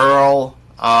 Duke, Earl,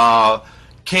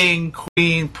 King,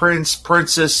 Queen, Prince,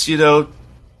 Princess.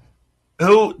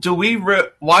 Why do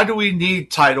we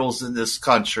need titles in this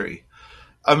country?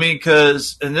 I mean,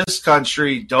 because in this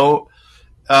country, don't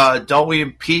we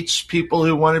impeach people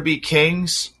who want to be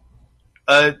kings?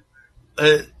 I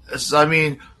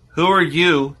mean, who are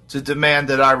you to demand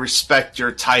that I respect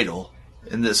your title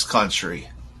in this country?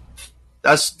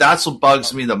 That's what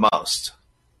bugs me the most.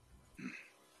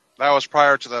 That was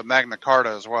prior to the Magna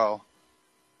Carta as well.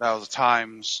 That was the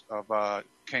times of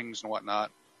kings and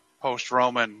whatnot,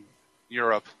 post-Roman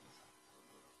Europe.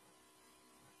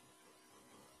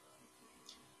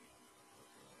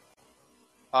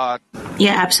 Yeah,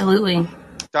 absolutely.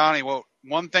 Donnie,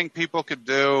 one thing people could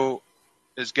do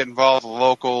is get involved with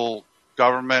local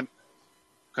government,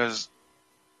 because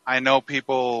I know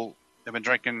people have been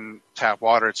drinking tap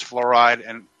water. It's fluoride,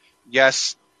 and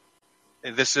yes,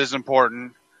 this is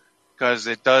important because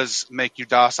it does make you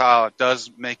docile. It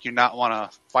does make you not want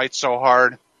to fight so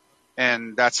hard,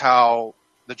 and that's how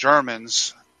the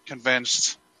Germans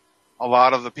convinced a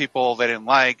lot of the people they didn't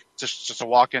like just to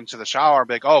walk into the shower and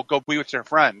be like, oh, go be with your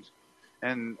friend,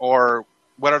 or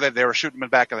whatever they were shooting them in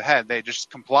the back of the head. They just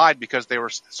complied because they were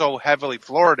so heavily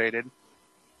fluoridated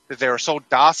that they were so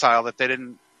docile that they're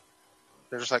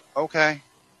just like, okay.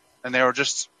 And they were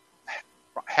just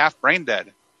half brain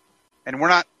dead. And we're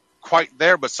not quite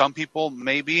there, but some people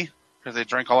maybe, because they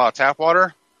drink a lot of tap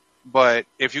water. But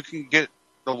if you can get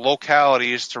the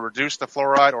localities to reduce the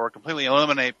fluoride or completely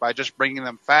eliminate by just bringing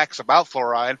them facts about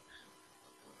fluoride,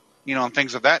 and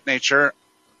things of that nature,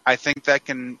 I think that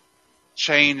can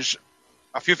change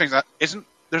a few things.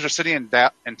 There's a city in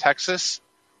Texas,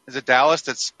 is it Dallas,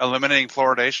 that's eliminating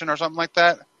fluoridation or something like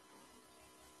that?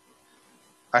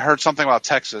 I heard something about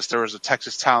Texas. There was a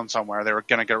Texas town somewhere. They were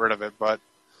going to get rid of it, but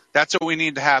that's what we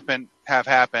need to have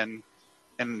happen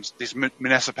in these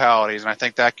municipalities, and I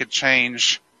think that could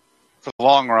change for the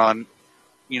long run.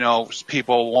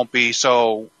 People won't be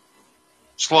so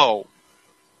slow.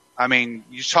 I mean,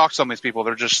 you talk to some of these people,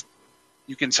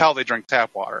 you can tell they drink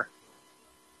tap water.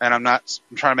 And I'm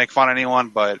trying to make fun of anyone,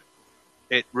 but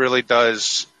it really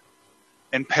does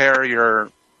impair your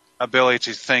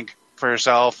ability to think for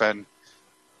yourself and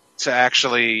to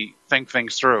actually think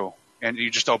things through, and you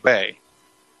just obey.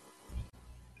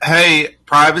 Hey,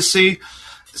 privacy.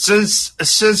 Since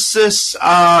this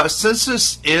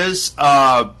is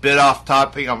a bit off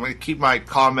topic, I'm going to keep my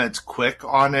comments quick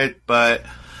on it. But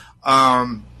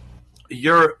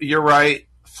you're right.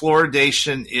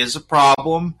 Fluoridation is a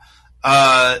problem,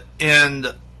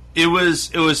 and it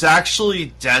was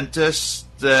actually dentists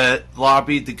that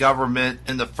lobbied the government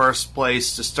in the first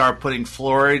place to start putting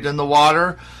fluoride in the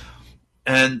water,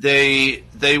 and they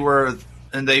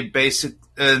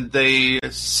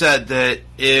said that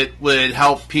it would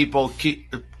help people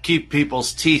keep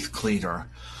people's teeth cleaner,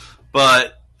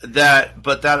 but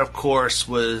that of course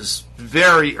was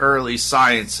very early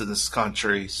science in this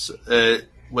country,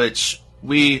 which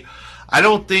I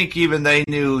don't think even they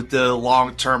knew the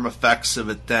long-term effects of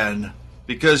it then,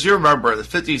 because you remember the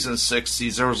 50s and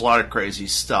 60s there was a lot of crazy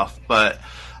stuff. But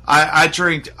I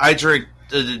drink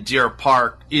the Deer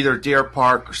Park, either Deer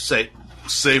Park or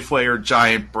Safeway or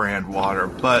Giant brand water.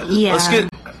 But yeah.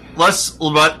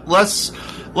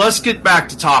 let's get back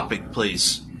to topic,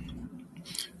 please.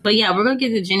 But yeah, we're gonna get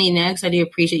to Jenny next. I do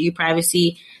appreciate you,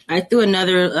 privacy. I threw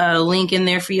another link in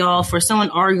there for y'all for someone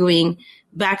arguing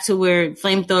back to where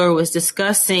Flamethrower was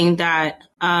discussing that.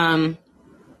 I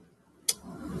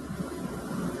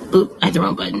hit the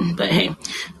wrong button, but hey,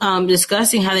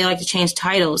 discussing how they like to change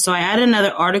titles. So I added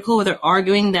another article where they're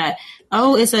arguing that,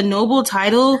 it's a noble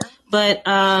title, but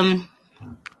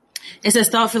it says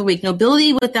thought for the week.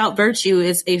 Nobility without virtue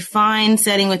is a fine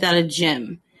setting without a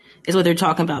gem, is what they're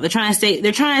talking about. They're trying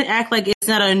to act like it's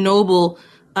not a noble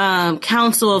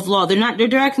council of law. They're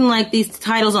acting like these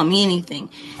titles don't mean anything.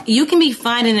 You can be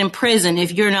fined and in prison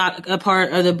if you're not a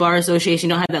part of the bar association,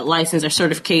 you don't have that license or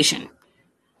certification.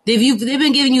 They've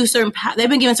been given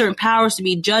certain powers to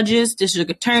be judges, district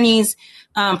attorneys,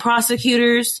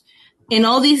 prosecutors, and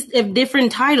all these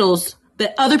different titles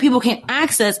that other people can't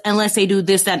access unless they do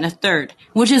this, that, and a third,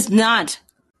 which is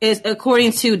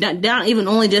according to not even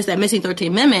only just that missing 13th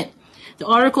Amendment, the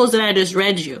articles that I just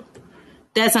read you.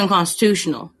 That's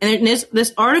unconstitutional. And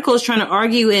this article is trying to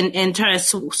argue and try to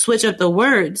switch up the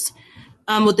words,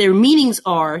 what their meanings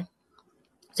are,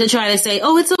 to try to say,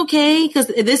 it's okay, because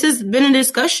this has been a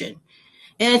discussion.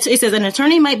 And it says an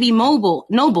attorney might be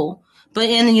noble, but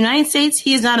in the United States,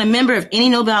 he is not a member of any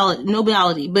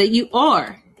nobility, but you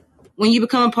are when you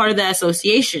become a part of that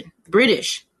association,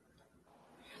 British.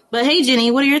 But hey,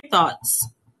 Jenny, what are your thoughts?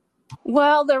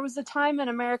 Well, there was a time in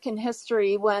American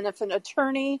history when if an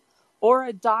attorney or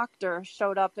a doctor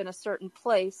showed up in a certain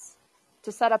place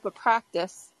to set up a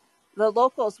practice, the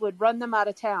locals would run them out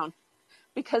of town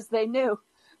because they knew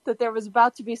that there was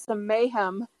about to be some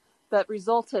mayhem that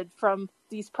resulted from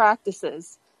these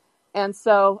practices. And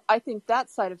so I think that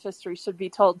side of history should be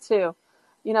told too.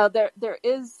 You know, there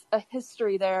is a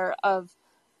history there of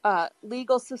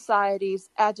legal societies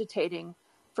agitating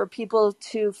for people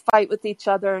to fight with each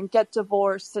other and get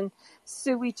divorced and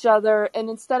sue each other. And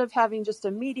instead of having just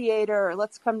a mediator or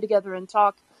let's come together and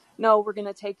talk, no, we're going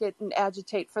to take it and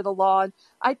agitate for the law. And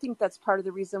I think that's part of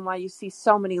the reason why you see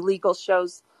so many legal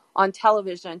shows on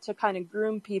television, to kind of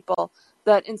groom people,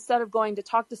 that instead of going to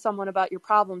talk to someone about your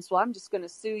problems, well, I'm just going to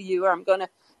sue you or I'm going to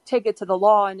take it to the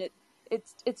law. And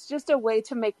it's just a way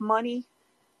to make money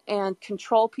and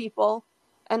control people.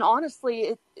 And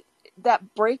honestly,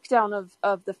 that breakdown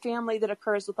of the family that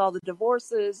occurs with all the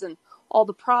divorces and all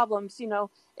the problems, you know,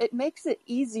 it makes it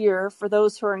easier for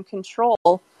those who are in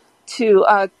control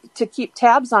to keep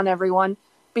tabs on everyone,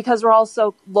 because we're all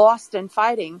so lost in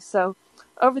fighting. So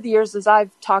over the years, as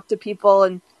I've talked to people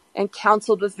and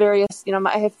counseled with various, you know,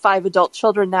 I have 5 adult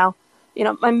children now, you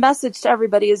know, my message to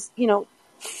everybody is, you know,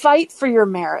 fight for your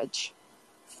marriage,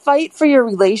 fight for your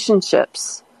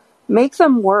relationships, make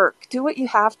them work, do what you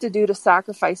have to do to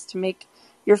sacrifice to make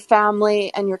your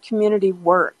family and your community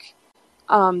work.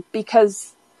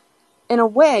 Because in a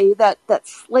way that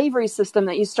slavery system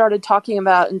that you started talking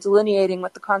about and delineating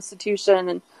with the Constitution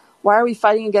and why are we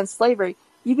fighting against slavery,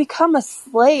 you become a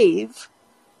slave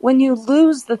when you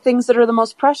lose the things that are the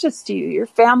most precious to you, your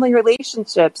family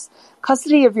relationships,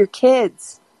 custody of your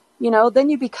kids, you know,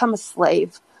 then you become a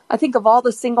slave. I think of all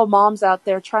the single moms out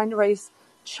there trying to raise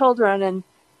children and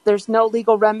there's no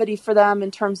legal remedy for them in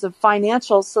terms of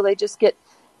financials, so they just get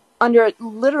under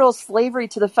literal slavery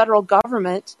to the federal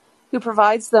government, who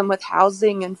provides them with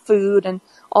housing and food and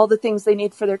all the things they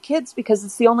need for their kids because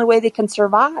it's the only way they can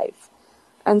survive.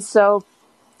 And so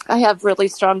I have really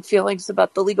strong feelings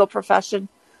about the legal profession.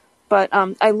 But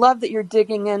I love that you're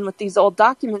digging in with these old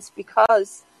documents,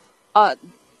 because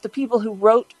the people who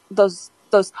wrote those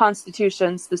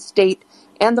constitutions, the state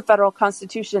and the federal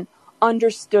constitution,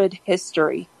 understood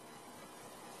history.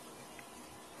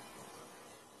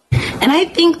 And I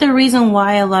think the reason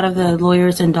why a lot of the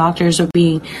lawyers and doctors are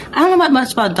being, I don't know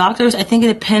much about doctors. I think it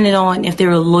depended on if they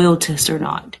were loyalists or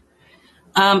not.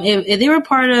 If they were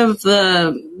part of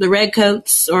the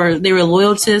Redcoats or they were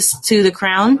loyalists to the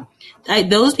crown,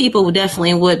 those people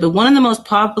definitely would. But one of the most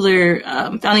popular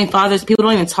founding fathers people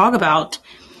don't even talk about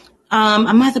I'm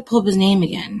going to have to pull up his name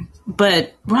again.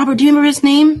 But, Robert, do you remember his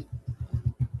name?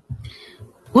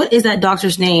 What is that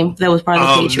doctor's name that was part of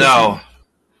the Patriots? No.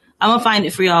 I'm going to find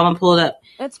it for y'all. I'm going to pull it up.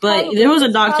 There was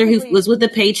a doctor who was with the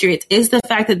Patriots. It's the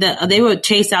fact that they would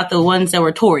chase out the ones that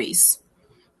were Tories.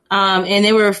 And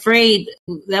they were afraid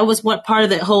that was what part of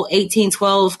the whole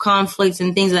 1812 conflicts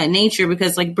and things of that nature,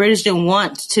 because like British didn't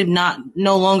want to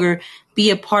no longer be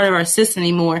a part of our system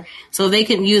anymore. So they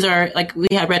can use like we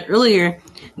had read earlier,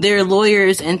 their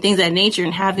lawyers and things of that nature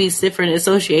and have these different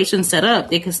associations set up.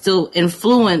 They could still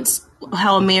influence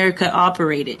how America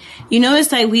operated. You notice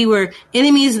that we were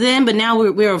enemies then, but now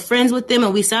we're friends with them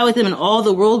and we side with them in all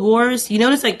the world wars. You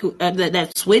notice like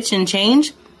that switch and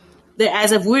change?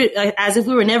 As if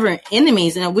we were never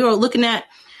enemies, and we were looking at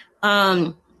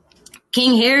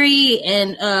King Harry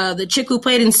and the chick who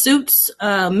played in Suits,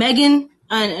 Meghan,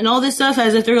 and all this stuff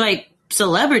as if they're like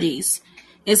celebrities.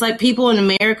 It's like people in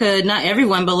America, not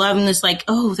everyone, but a lot of them is like,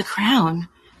 oh, the crown,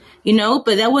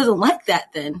 but that wasn't like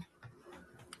that then.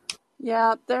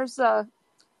 Yeah, there was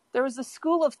a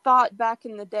school of thought back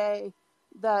in the day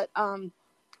that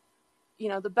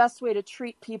the best way to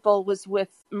treat people was with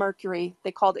mercury.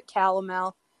 They called it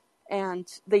calomel, and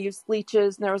they used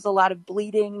leeches, and there was a lot of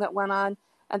bleeding that went on.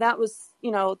 And that was,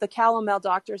 the calomel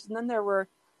doctors. And then there were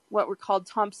what were called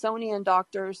Thompsonian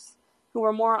doctors, who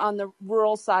were more on the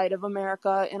rural side of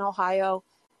America in Ohio.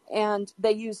 And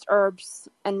they used herbs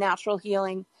and natural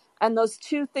healing. And those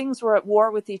two things were at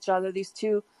war with each other, these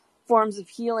two forms of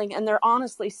healing. And they're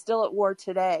honestly still at war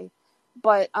today.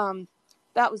 But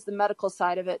that was the medical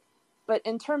side of it. But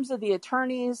in terms of the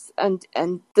attorneys and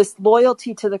this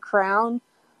loyalty to the crown,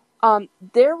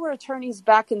 there were attorneys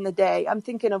back in the day. I'm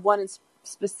thinking of one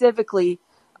specifically,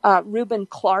 Reuben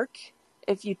Clark.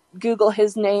 If you Google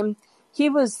his name, he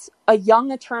was a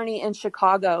young attorney in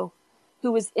Chicago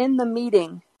who was in the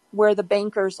meeting where the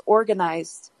bankers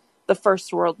organized the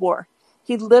First World War.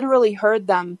 He literally heard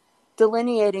them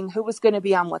delineating who was going to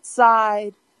be on what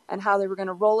side and how they were going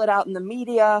to roll it out in the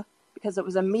media, because it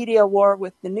was a media war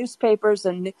with the newspapers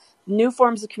and new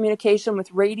forms of communication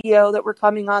with radio that were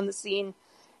coming on the scene.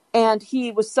 And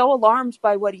he was so alarmed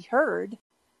by what he heard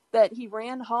that he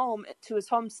ran home to his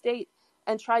home state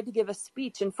and tried to give a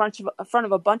speech in front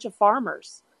of a bunch of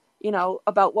farmers,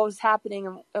 about what was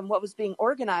happening and what was being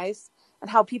organized and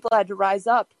how people had to rise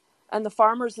up. And the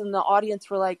farmers in the audience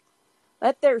were like,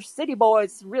 that their city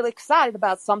boy's really excited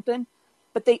about something,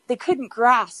 but they couldn't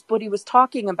grasp what he was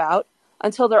talking about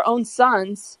until their own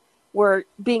sons were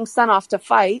being sent off to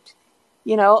fight,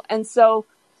 and so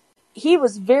he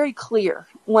was very clear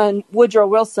when Woodrow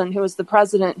Wilson, who was the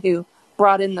president who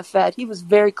brought in the Fed, he was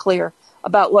very clear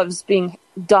about what was being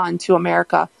done to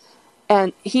America.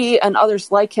 And he and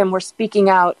others like him were speaking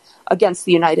out against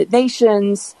the United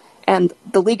Nations and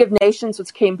the League of Nations,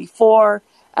 which came before,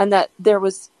 and that there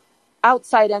was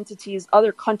outside entities,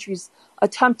 other countries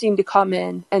attempting to come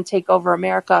in and take over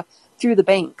America through the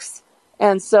banks.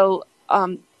 And so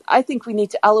I think we need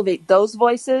to elevate those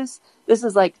voices. This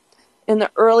is like in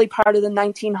the early part of the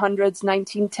 1900s,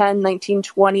 1910,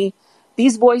 1920.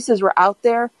 These voices were out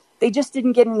there. They just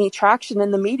didn't get any traction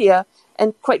in the media.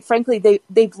 And quite frankly,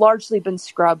 they've largely been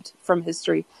scrubbed from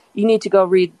history. You need to go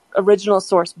read original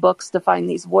source books to find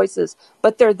these voices.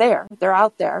 But they're there. They're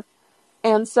out there.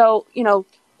 And so,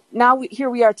 now here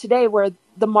we are today where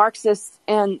the Marxists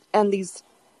and these,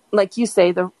 like you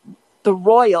say, the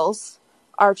royals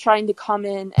are trying to come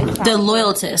in and the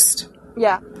loyalists.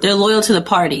 Yeah, they're loyal to the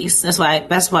parties. That's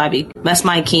that's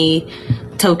my key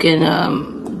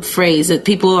token phrase, that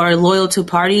people are loyal to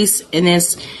parties. And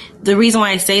it's the reason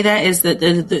why I say that is that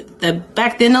the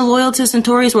back then the loyalists and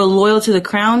Tories were loyal to the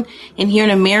crown, and here in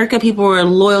America people were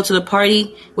loyal to the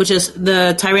party, which is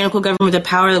the tyrannical government, the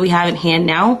power that we have in hand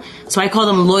now. So I call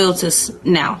them loyalists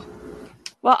now.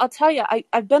 Well, I'll tell you,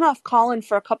 I've been off Callin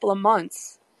for a couple of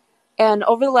months. And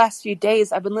over the last few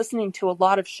days, I've been listening to a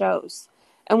lot of shows.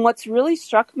 And what's really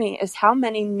struck me is how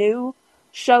many new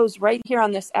shows right here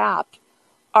on this app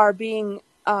are being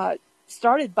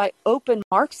started by open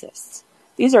Marxists.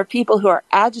 These are people who are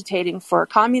agitating for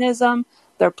communism.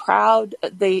 They're proud.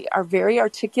 They are very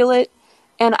articulate.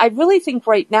 And I really think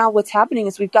right now what's happening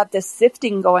is we've got this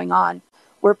sifting going on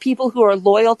where people who are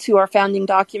loyal to our founding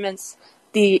documents,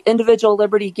 the individual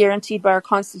liberty guaranteed by our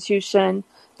Constitution,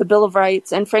 the Bill of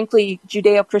Rights, and frankly,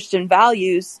 Judeo-Christian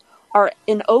values, are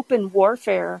in open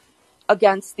warfare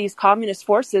against these communist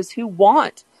forces who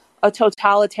want a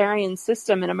totalitarian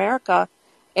system in America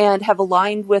and have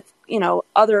aligned with,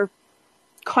 other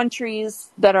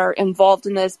countries that are involved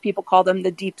in this. People call them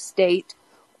the deep state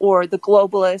or the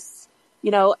globalists,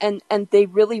 and they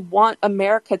really want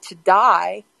America to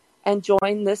die and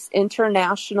join this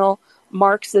international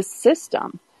Marxist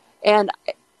system. And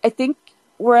I think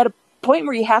we're at a point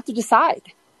where you have to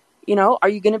decide, are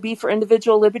you going to be for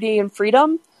individual liberty and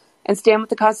freedom and stand with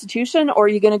the Constitution, or are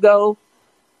you going to go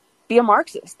be a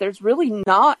Marxist? There's really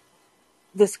not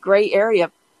this gray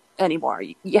area anymore.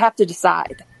 You have to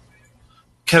decide.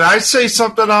 Can I say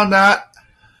something on that?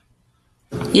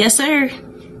 Yes, sir.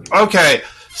 Okay,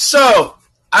 so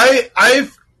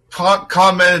I've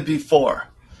commented before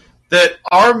that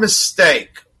our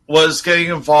mistake was getting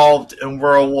involved in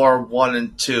World War I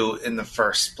and II in the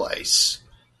first place.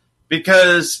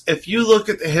 Because if you look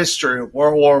at the history of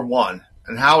World War I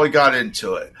and how we got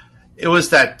into it, it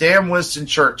was that damn Winston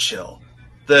Churchill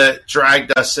that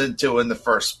dragged us into in the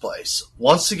first place.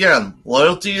 Once again,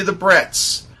 loyalty to the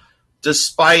Brits,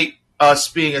 despite us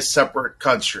being a separate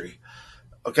country.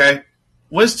 Okay?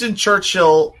 Winston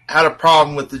Churchill had a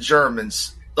problem with the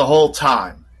Germans the whole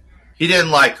time. He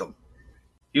didn't like them.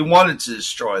 He wanted to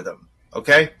destroy them.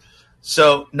 Okay?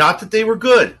 So, not that they were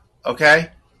good. Okay?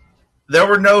 There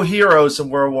were no heroes in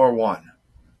World War I.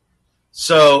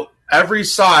 So, every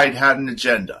side had an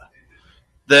agenda.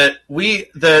 That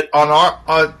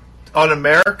on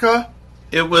America,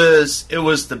 it was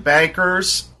the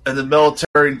bankers and the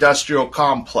military-industrial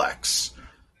complex.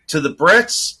 To the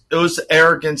Brits, it was the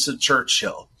arrogance of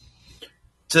Churchill.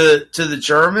 To the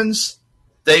Germans,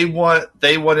 they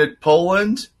wanted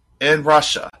Poland and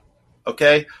Russia.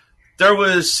 Okay, there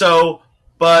was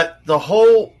but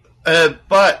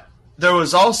there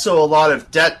was also a lot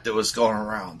of debt that was going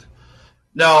around.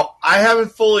 Now, I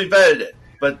haven't fully vetted it,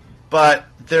 but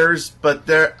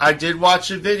I did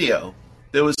watch a video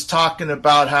that was talking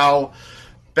about how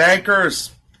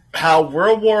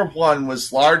World War I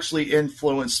was largely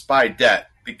influenced by debt,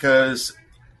 because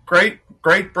Great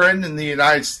Britain and the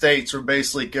United States were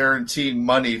basically guaranteeing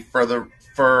money for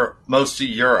most of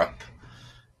Europe.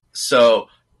 So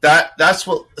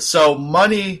so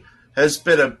money has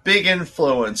been a big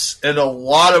influence in a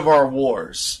lot of our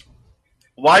wars.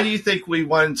 Why do you think we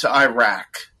went into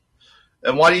Iraq?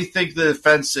 And why do you think the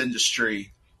defense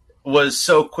industry was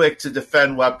so quick to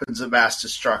defend weapons of mass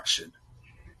destruction?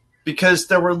 Because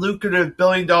there were lucrative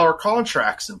billion-dollar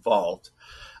contracts involved.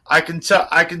 I can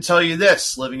tell you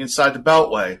this, living inside the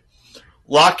Beltway.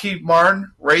 Lockheed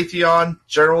Martin, Raytheon,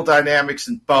 General Dynamics,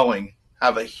 and Boeing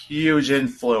have a huge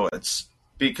influence,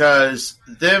 because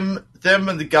them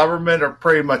and the government are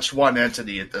pretty much one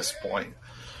entity at this point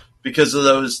because of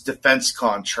those defense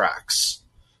contracts.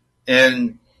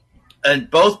 And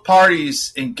both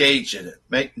parties engage in it.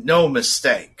 Make no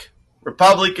mistake.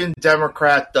 Republican,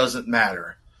 Democrat, doesn't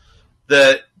matter.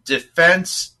 The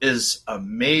defense is a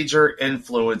major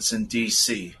influence in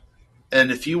D.C.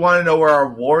 And if you want to know where our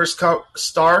wars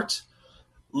start,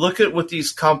 look at what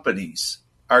these companies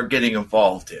are getting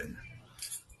involved in.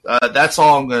 That's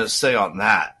all I'm going to say on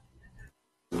that.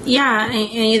 Yeah,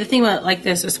 and the thing about like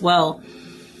this as well,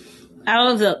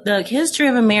 out of the history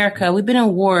of America, we've been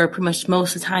in war pretty much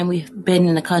most of the time we've been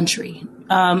in the country.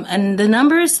 And the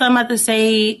numbers, some have to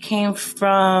say, came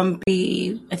from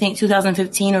I think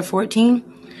 2015 or 14.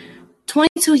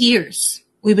 22 years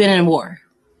we've been in war.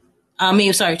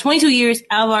 22 years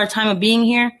out of our time of being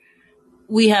here,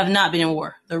 we have not been in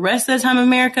war. The rest of the time in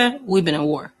America, we've been in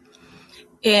war.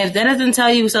 And if that doesn't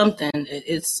tell you something,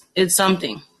 it's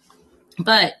something.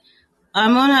 But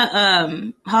I'm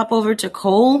gonna hop over to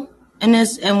Cole in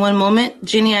one moment.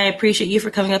 Jenny, I appreciate you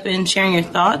for coming up and sharing your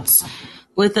thoughts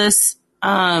with us.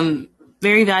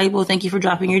 Very valuable. Thank you for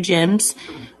dropping your gems.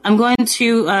 I'm going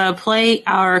to play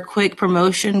our quick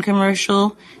promotion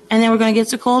commercial, and then we're going to get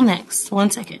to Cole next.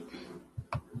 1 second.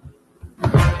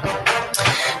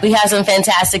 We have some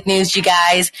fantastic news, you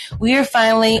guys. We are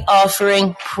finally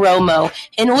offering promo.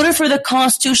 In order for the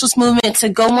Constitutionalist movement to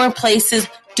go more places,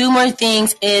 do more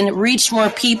things, and reach more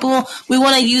people, we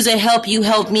want to use a help you,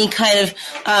 help me kind of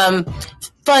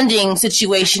funding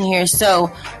situation here.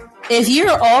 So if you're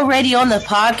already on the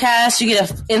podcast, you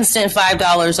get an instant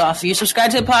 $5 off. If you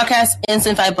subscribe to the podcast,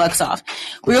 instant $5 off.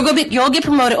 You'll get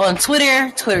promoted on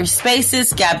Twitter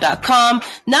Spaces, Gab.com,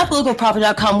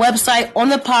 NotPoliticalProphet.com website, on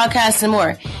the podcast, and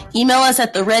more. Email us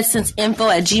at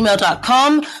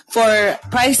theredcinceinfo@gmail.com for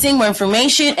pricing, more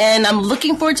information, and I'm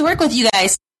looking forward to working with you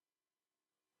guys.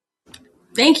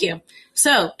 Thank you.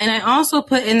 So, and I also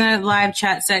put in the live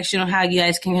chat section on how you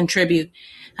guys can contribute.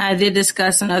 I did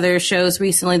discuss in other shows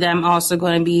recently that I'm also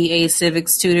going to be a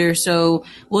civics tutor, so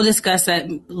we'll discuss that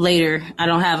later. I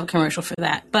don't have a commercial for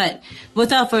that. But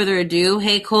without further ado,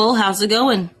 hey, Cole, how's it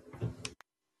going?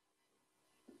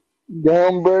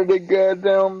 Doing pretty good.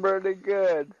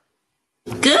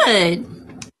 Good.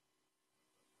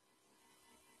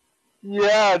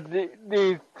 Yeah,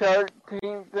 the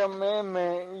 13th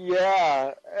Amendment,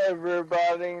 yeah,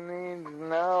 everybody needs to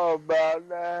know about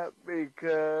that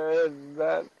because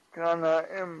that's kind of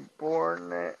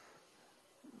important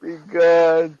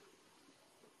because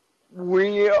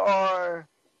we are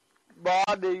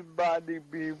body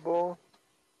people,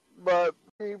 but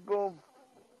people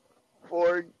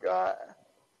forgot,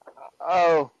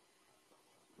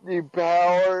 the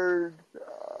powers,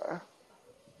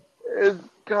 it's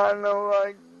kind of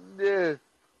like this.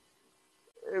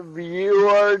 If you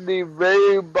are the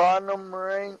very bottom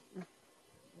rank,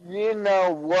 you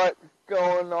know what's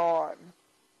going on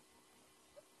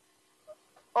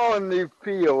the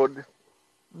field.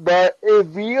 But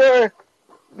if you're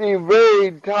the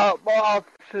very top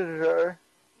officer,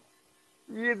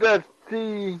 you just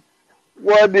see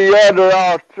what the other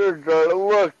officers are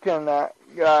looking at,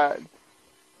 guys.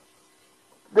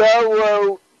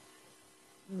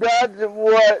 That's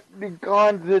what the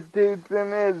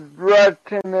Constitution is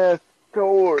directing us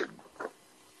towards.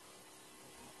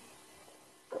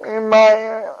 Am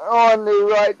I on the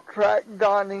right track,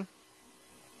 Donnie?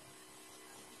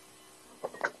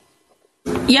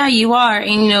 Yeah, you are.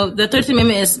 And the 13th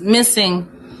Amendment is missing,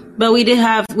 but we do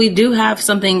have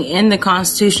something in the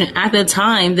Constitution at the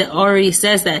time that already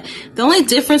says that. The only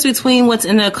difference between what's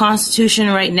in the Constitution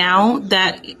right now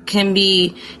that can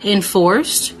be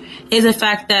enforced is the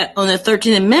fact that on the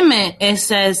 13th Amendment, it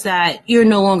says that you're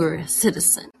no longer a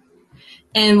citizen.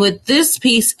 And with this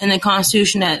piece in the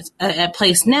Constitution that's at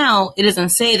place now, it doesn't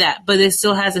say that, but it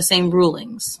still has the same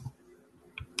rulings.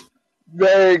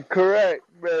 Very correct,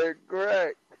 very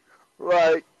correct.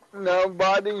 Like,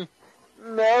 nobody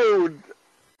knows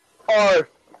our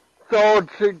social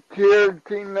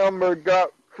security number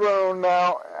got thrown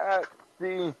out at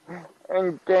sea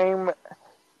and came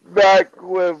back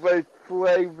with a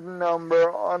slave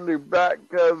number on the back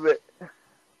of it.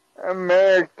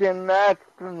 American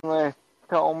nationalists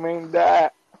told me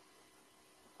that.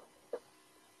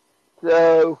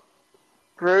 So,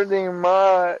 pretty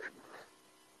much.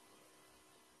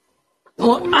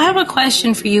 Well, I have a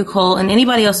question for you, Cole, and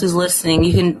anybody else who's listening.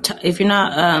 You can, if you're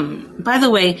not, by the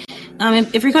way,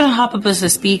 if you're going to hop up as a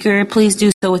speaker, please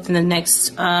do so within the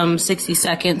next 60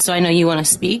 seconds so I know you want to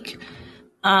speak,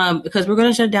 because we're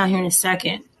going to shut down here in a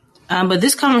second. But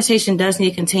this conversation does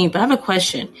need to continue, but I have a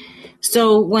question.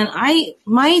 So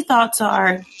my thoughts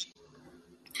are,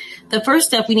 the first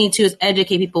step we need to is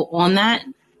educate people on that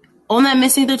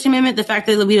missing 13th Amendment, the fact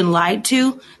that we've been lied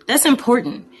to. That's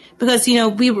important. Because,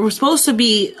 we were supposed to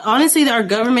be, honestly, our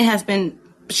government has been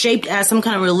shaped as some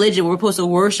kind of religion where we're supposed to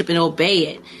worship and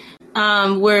obey it.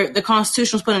 Where the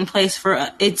Constitution was put in place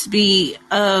for it to be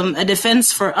a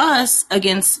defense for us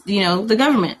against, the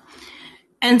government.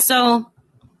 And so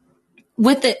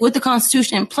with the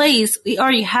Constitution in place, we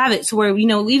already have it to where,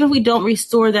 even if we don't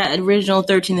restore that original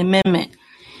 13th Amendment,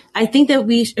 I think that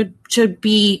we should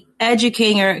be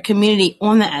educating our community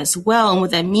on that as well and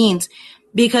what that means.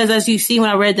 Because as you see, when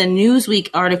I read the Newsweek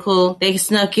article, they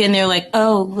snuck in there like,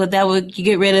 oh, well, that would you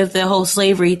get rid of the whole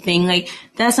slavery thing. Like,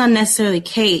 that's not necessarily the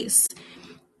case.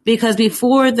 Because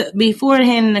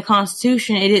beforehand in the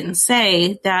Constitution, it didn't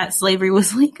say that slavery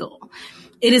was legal.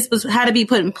 It had to be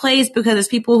put in place because it's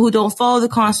people who don't follow the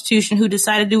Constitution who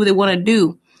decide to do what they want to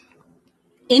do.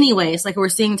 Anyways, like we're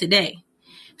seeing today.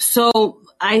 So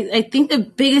I think the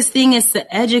biggest thing is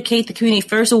to educate the community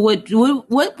first. So what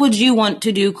would you want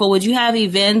to do, Cole? Would you have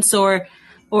events or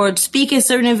speak at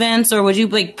certain events, or would you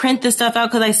print this stuff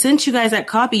out? Because I sent you guys that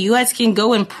copy. You guys can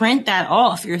go and print that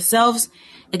off yourselves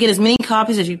and get as many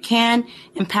copies as you can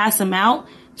and pass them out.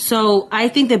 So I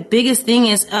think the biggest thing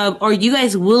is, are you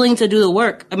guys willing to do the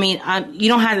work? I mean, you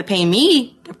don't have to pay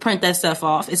me to print that stuff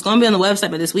off. It's going to be on the website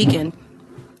by this weekend.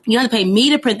 You don't have to pay me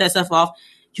to print that stuff off.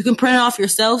 You can print it off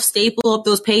yourself, staple up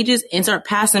those pages, and start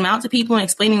passing them out to people and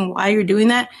explaining why you're doing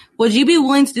that. Would you be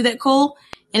willing to do that, Cole?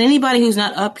 And anybody who's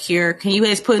not up here, can you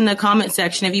guys put in the comment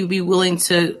section if you'd be willing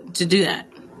to do that?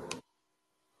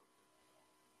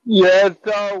 Yes,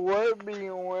 I would be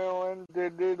willing to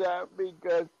do that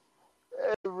because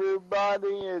everybody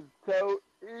is so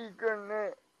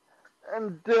eager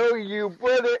until you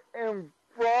put it in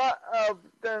front of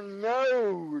their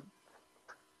nose.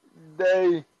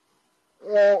 They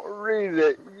won't read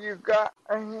it. You got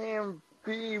to hand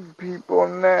feed people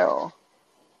now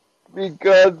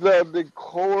because of the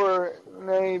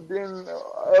chlorinating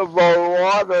of our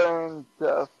water and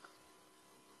stuff.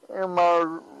 Am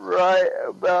I right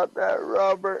about that,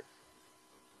 Robert?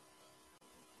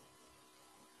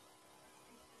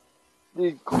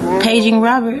 Paging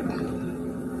Robert.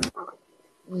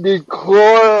 The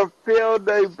chlorophyll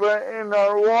they put in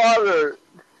our water.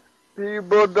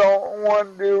 people don't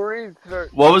want to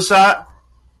research. What was that?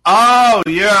 Oh,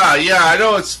 yeah, I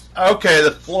know it's okay.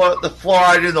 The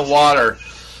fluoride in the water.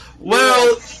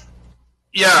 Well,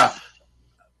 yeah.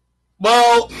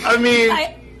 Well, I mean,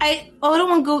 I don't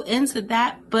want to go into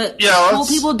that, but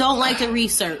people don't like to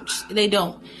research. They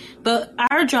don't. But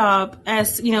our job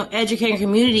as, educating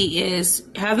community is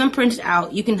have them printed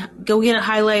out. You can go get a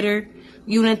highlighter.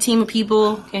 You and a team of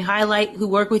people can highlight who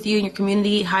work with you in your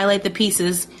community, highlight the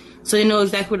pieces so they know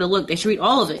exactly where to look. They should read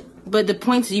all of it. But the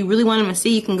points that you really want them to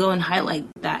see, you can go and highlight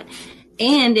that.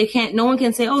 And no one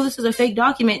can say, oh, this is a fake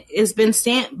document. It's been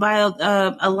stamped by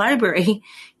a library.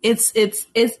 It's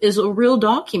a real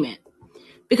document.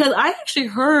 Because I actually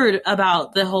heard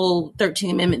about the whole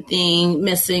 13th Amendment thing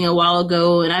missing a while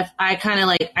ago, and I kind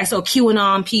of I saw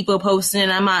QAnon people posting,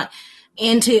 and I'm not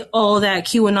into all that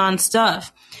QAnon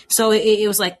stuff. So it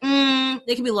was like,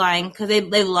 they could be lying because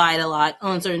they've lied a lot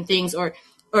on certain things or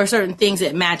certain things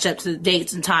that match up to the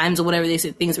dates and times or whatever they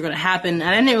said things were going to happen. And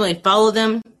I didn't really follow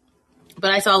them, but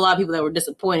I saw a lot of people that were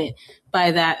disappointed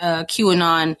by that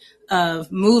QAnon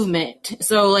movement.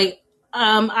 So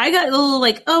I got a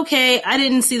little okay, I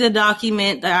didn't see the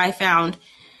document that I found.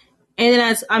 And then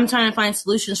as I'm trying to find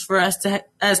solutions for us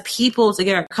as people to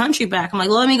get our country back, I'm like,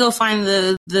 well, let me go find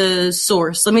the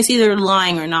source. Let me see if they're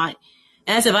lying or not.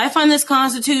 And I said, if I find this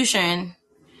Constitution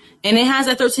and it has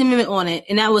that 13th Amendment on it,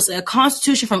 and that was a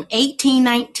Constitution from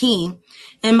 1819.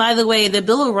 And by the way, the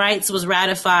Bill of Rights was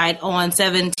ratified on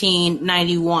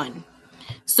 1791.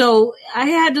 So I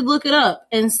had to look it up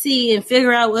and see and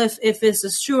figure out if this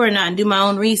is true or not and do my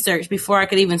own research before I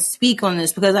could even speak on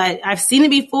this, because I've seen it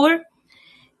before.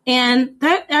 And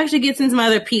that actually gets into my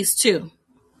other piece too.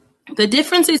 The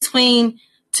difference between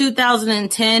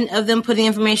 2010 of them putting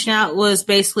information out was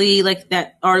basically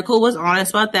that article was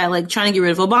honest about that, trying to get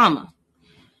rid of Obama.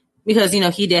 Because,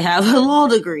 he did have a law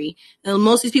degree. And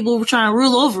most of these people who were trying to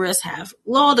rule over us have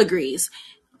law degrees.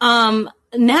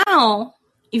 Now,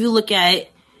 if you look at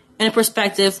it in a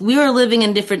perspective, we are living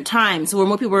in different times where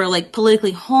more people are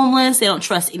politically homeless. They don't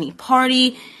trust any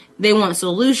party. They want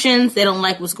solutions. They don't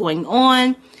like what's going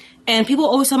on. And people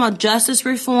always talk about justice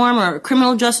reform or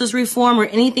criminal justice reform or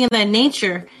anything of that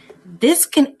nature. This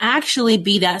can actually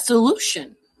be that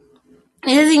solution.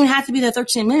 It doesn't even have to be the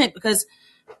 13th Amendment because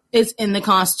it's in the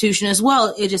Constitution as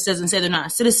well. It just doesn't say they're not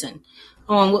a citizen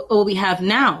on what we have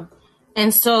now.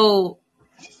 And so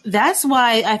that's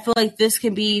why I feel like this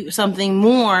could be something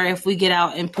more if we get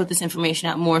out and put this information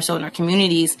out more so in our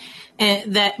communities,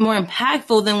 and that more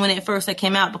impactful than when it first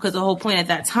came out, because the whole point at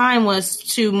that time was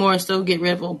to more so get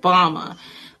rid of Obama,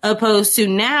 opposed to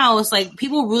now it's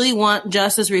people really want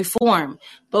justice reform.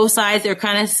 Both sides are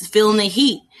kind of feeling the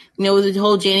heat, with the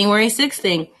whole January 6th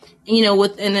thing,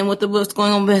 what's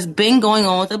going on has been going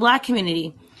on with the Black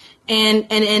community.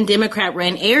 And Democrat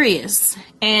ran areas.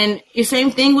 And the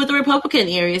same thing with the Republican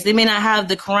areas. They may not have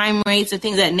the crime rates and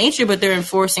things of that nature, but they're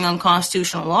enforcing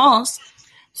unconstitutional laws.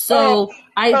 So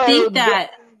I think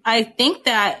that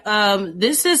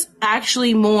this is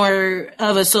actually more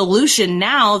of a solution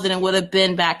now than it would have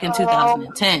been back in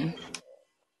 2010.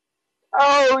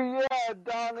 Oh yeah,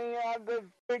 Donnie, I just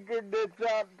figured this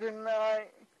out tonight.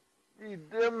 The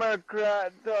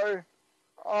Democrats are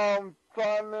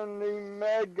funding the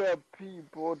mega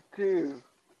people too.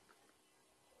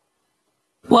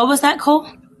 What was that, Cole?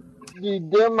 The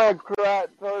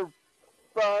Democrats are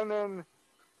funding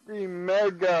the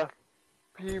mega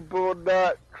people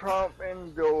that Trump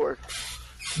endorsed.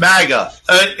 MAGA.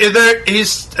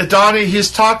 Donnie,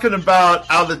 he's talking about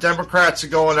how the Democrats are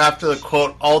going after the,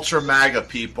 quote, ultra MAGA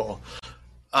people.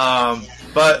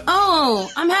 But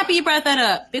I'm happy you brought that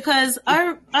up, because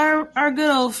our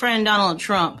good old friend Donald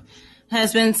Trump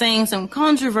has been saying some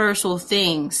controversial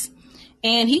things.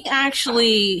 And he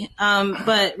actually,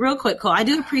 but real quick, Cole, I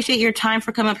do appreciate your time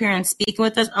for coming up here and speaking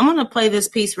with us. I'm going to play this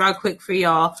piece real quick for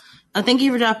y'all. Thank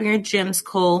you for dropping your gems,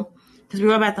 Cole, because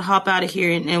we're about to hop out of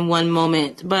here in one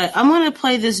moment. But I'm going to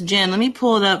play this gem. Let me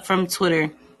pull it up from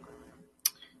Twitter.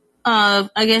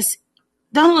 I guess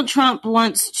Donald Trump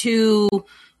wants to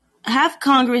have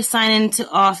Congress sign into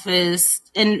office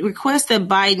and request that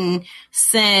Biden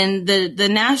send the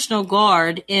National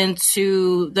Guard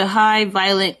into the high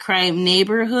violent crime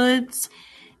neighborhoods.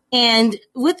 And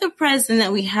with the president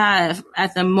that we have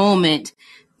at the moment,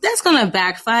 that's going to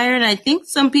backfire. And I think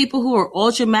some people who are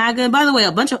ultra MAGA, by the way,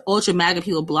 a bunch of ultra MAGA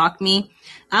people blocked me.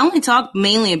 I only talk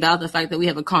mainly about the fact that we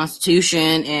have a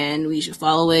constitution and we should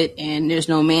follow it and there's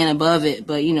no man above it.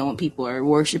 But, when people are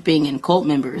worshiping and cult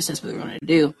members, that's what they're going to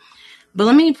do. But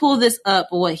let me pull this up,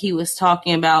 what he was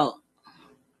talking about.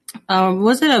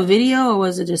 Was it a video or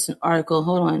was it just an article?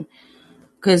 Hold on.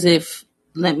 Because if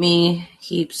let me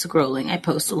keep scrolling. I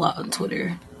post a lot on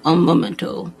Twitter on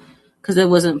Memento because it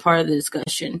wasn't part of the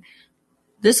discussion.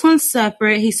 This one's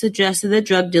separate. He suggested that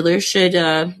drug dealers should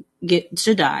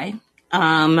die.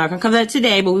 I'm not gonna cover that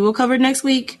today, but we will cover it next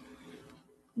week.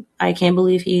 I can't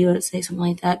believe he would say something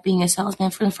like that, being a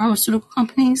salesman for the pharmaceutical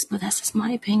companies, but that's just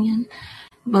my opinion.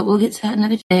 But we'll get to that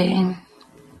another day.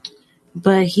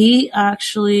 But he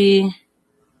actually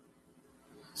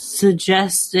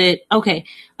suggested, okay,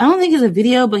 I don't think it's a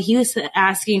video, but he was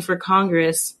asking for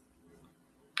Congress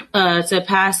to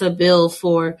pass a bill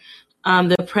for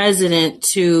the president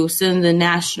to send the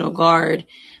National Guard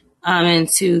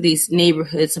into these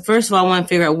neighborhoods. So first of all, I want to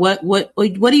figure out what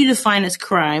do you define as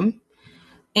crime?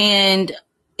 And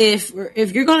if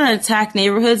you're going to attack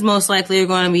neighborhoods, most likely you're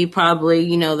going to be probably,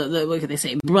 the what could they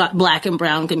say, black and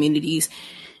brown communities.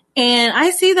 And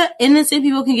I see that innocent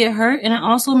people can get hurt. And I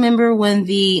also remember when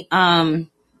the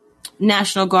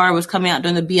National Guard was coming out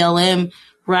during the BLM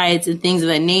riots and things of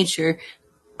that nature.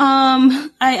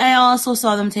 I also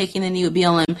saw them taking the knee with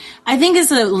BLM. I think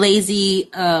it's a lazy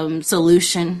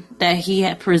solution that he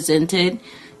had presented.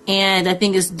 And I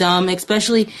think it's dumb,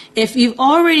 especially if you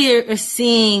already are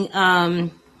seeing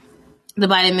the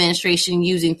Biden administration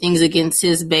using things against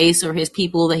his base or his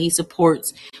people that he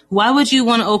supports. Why would you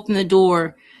want to open the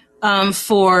door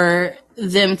for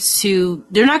them to?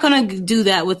 They're not going to do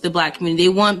that with the black community. They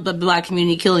want the black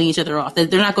community killing each other off. They're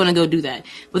not going to go do that.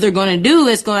 What they're going to do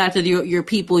is go after your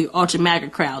people, your ultra MAGA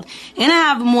crowd. And I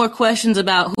have more questions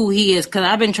about who he is because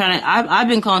I've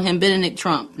been calling him Benedict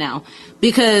Trump now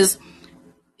because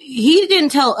he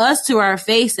didn't tell us to our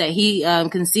face that he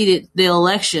conceded the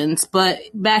elections, but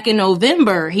back in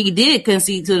November he did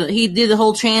concede he did the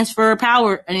whole transfer of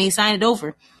power and he signed it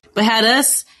over. But had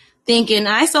us thinking,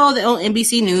 I saw it on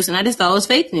NBC News and I just thought it was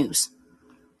fake news.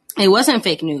 It wasn't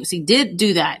fake news. He did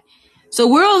do that. So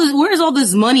where's all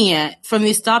this money at from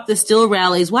these Stop the Steal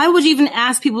rallies? Why would you even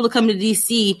ask people to come to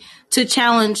DC to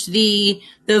challenge the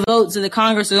votes that the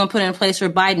Congress are going to put in place for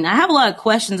Biden? I have a lot of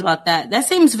questions about that. That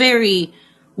seems very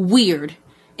weird.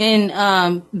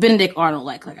 And Benedict Arnold,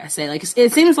 like I said,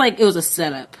 it seems like it was a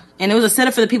setup, and it was a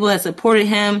setup for the people that supported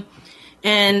him.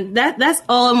 And that's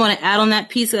all I want to add on that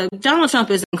piece. Donald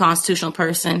Trump is a constitutional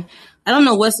person. I don't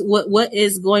know what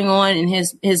is going on in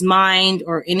his mind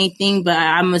or anything, but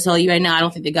I'm gonna tell you right now, I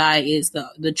don't think the guy is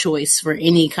the choice for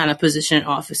any kind of position in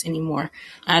office anymore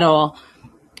at all.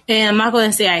 And I'm not going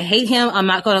to say I hate him. I'm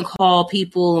not going to call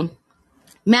people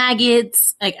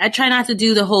maggots. Like, I try not to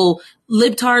do the whole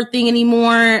libtard thing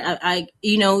anymore.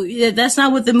 That's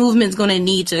not what the movement's going to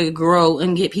need to grow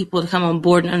and get people to come on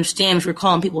board and understand if you're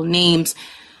calling people names.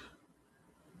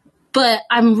 But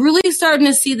I'm really starting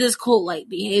to see this cult-like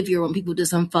behavior when people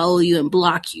just unfollow you and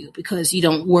block you because you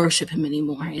don't worship him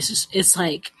anymore. It's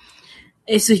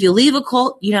if you leave a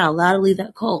cult, you're not allowed to leave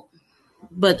that cult.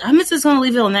 But I'm just going to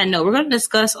leave it on that note. We're going to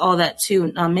discuss all that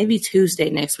too, maybe Tuesday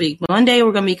next week. But Monday,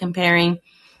 we're going to be comparing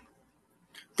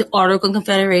the Articles of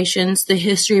Confederations, the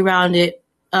history around it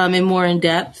in more in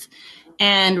depth.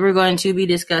 And we're going to be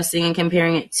discussing and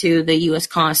comparing it to the U.S.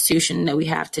 Constitution that we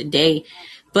have today.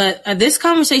 But this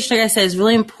conversation, like I said, is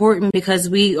really important because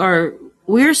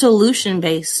we're solution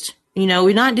based.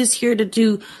 We're not just here to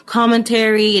do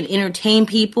commentary and entertain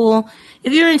people.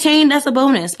 If you're entertained, that's a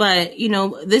bonus. But,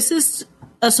 this is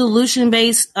a solution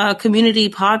based community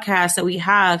podcast that we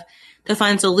have to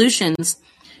find solutions.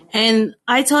 And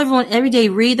I tell everyone every day,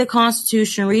 read the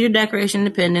Constitution, read your Declaration of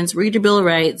Independence, read your Bill of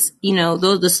Rights.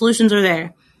 The solutions are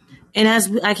there. And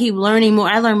as I keep learning more,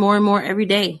 I learn more and more every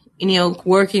day.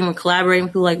 Working and collaborating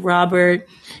with people like Robert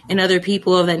and other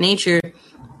people of that nature,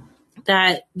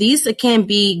 that these can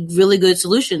be really good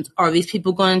solutions. Are these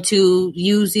people going to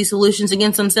use these solutions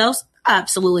against themselves?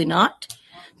 Absolutely not.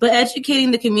 But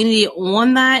educating the community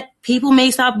on that, people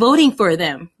may stop voting for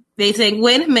them. They think,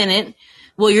 wait a minute,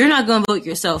 well, you're not going to vote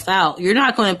yourself out. You're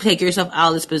not going to take yourself out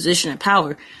of this position of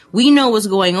power. We know what's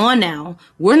going on now.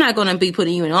 We're not going to be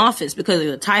putting you in office because of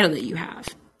the title that you have.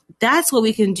 That's what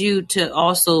we can do to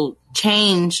also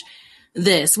change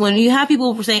this. When you have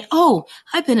people saying, oh,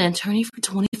 I've been an attorney for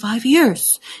 25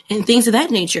 years and things of that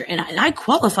nature, and I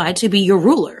qualify to be your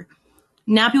ruler.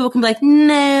 Now people can be like,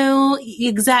 no,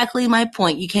 exactly my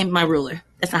point. You can't be my ruler.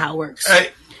 That's not how it works.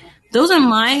 Those are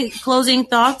my closing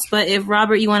thoughts. But if,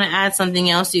 Robert, you want to add something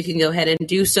else, you can go ahead and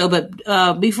do so.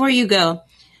 But before you go,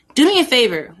 do me a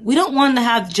favor. We don't want to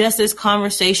have just this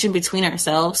conversation between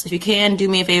ourselves. If you can, do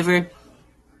me a favor.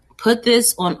 Put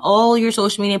this on all your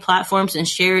social media platforms and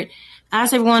share it.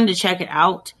 Ask everyone to check it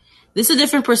out. This is a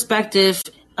different perspective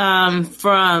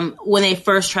from when they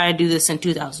first tried to do this in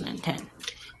 2010.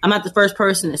 I'm not the first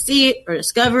person to see it or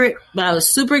discover it, but I was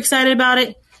super excited about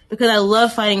it because I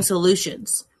love finding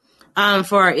solutions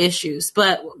for our issues.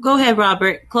 But go ahead,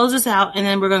 Robert, close us out, and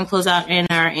then we're going to close out in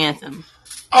our anthem.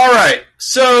 All right.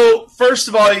 So first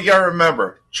of all, you got to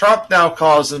remember, Trump now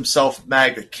calls himself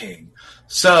MAGA King.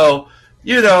 So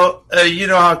you know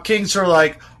how kings are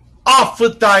like, off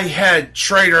with thy head,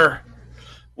 traitor.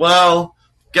 Well,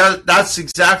 that's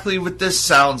exactly what this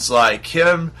sounds like.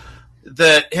 Him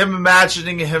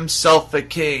imagining himself a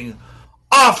king.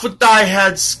 Off with thy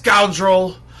head,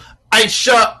 scoundrel! I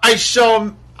shall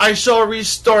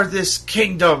restore this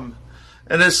kingdom.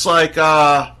 And it's like,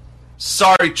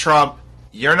 sorry, Trump,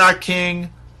 you're not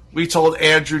king. We told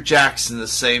Andrew Jackson the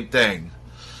same thing.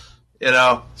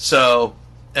 So,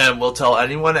 and we'll tell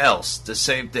anyone else the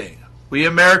same thing. We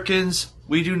Americans,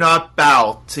 we do not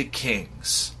bow to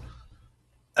kings.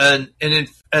 And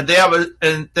they have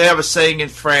a saying in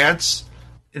France.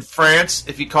 In France,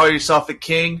 if you call yourself a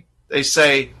king, they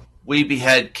say, we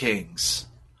behead kings.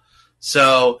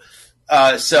 So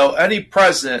any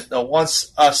president that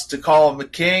wants us to call him a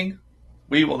king,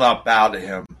 we will not bow to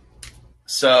him.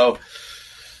 So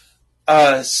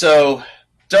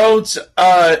don't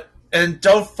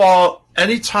fall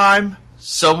anytime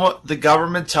the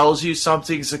government tells you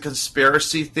something's a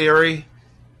conspiracy theory.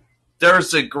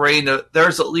 There's at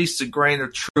least a grain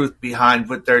of truth behind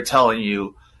what they're telling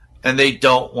you, and they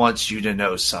don't want you to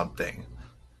know something.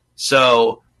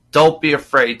 So don't be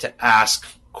afraid to ask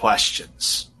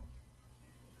questions.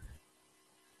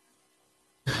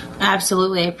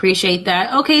 Absolutely, I appreciate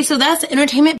that. Okay, so that's the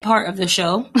entertainment part of the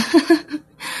show.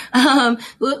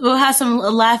 We'll have some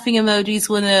laughing emojis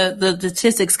when the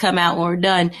statistics come out when we're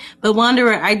done. But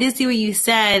Wanderer, I did see what you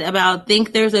said about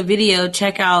think there's a video.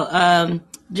 Check out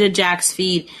Jack's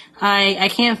feed. I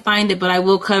can't find it, but I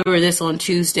will cover this on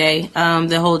Tuesday.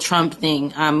 The whole Trump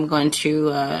thing. I'm going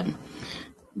to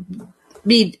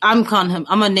I'm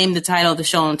gonna name the title of the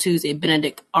show on Tuesday,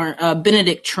 Benedict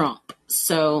Trump.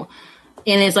 So,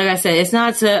 and it's like I said, it's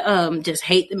not to just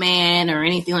hate the man or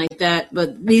anything like that,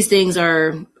 but these things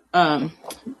are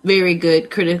very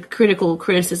good critical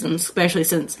criticisms, especially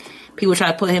since people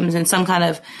try to put him in some kind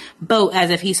of boat as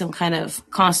if he's some kind of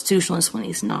constitutionalist when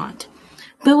he's not.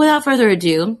 But without further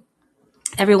ado,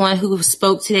 everyone who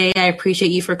spoke today, I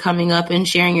appreciate you for coming up and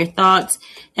sharing your thoughts.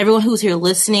 Everyone who's here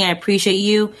listening, I appreciate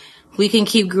you. We can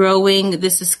keep growing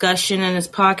this discussion and this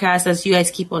podcast as you guys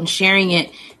keep on sharing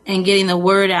it and getting the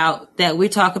word out that we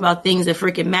talk about things that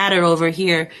freaking matter over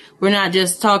here. We're not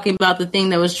just talking about the thing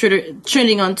that was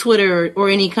trending on Twitter or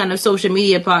any kind of social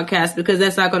media podcast, because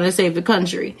that's not going to save the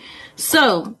country.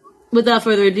 So, without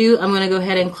further ado, I'm going to go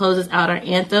ahead and close us out our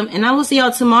anthem. And I will see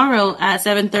y'all tomorrow at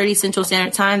 7:30 Central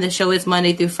Standard Time. The show is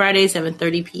Monday through Friday,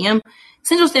 7:30 p.m.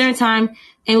 Central Standard Time.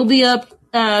 And we'll be up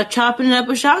chopping it up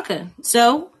with Shaka.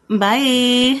 So,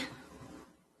 bye.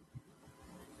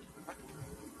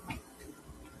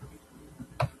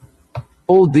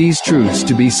 Hold these truths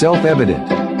to be self-evident,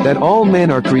 that all men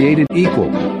are created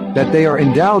equal, that they are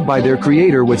endowed by their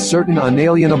Creator with certain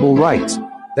unalienable rights,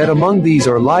 that among these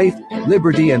are life,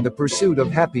 liberty, and the pursuit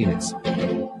of happiness.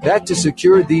 That to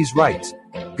secure these rights,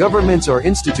 governments are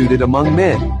instituted among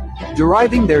men,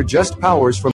 deriving their just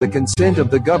powers from the consent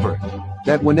of the governed.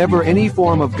 That whenever any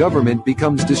form of government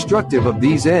becomes destructive of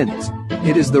these ends,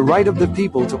 it is the right of the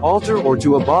people to alter or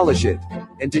to abolish it,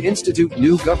 and to institute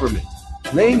new government,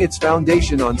 laying its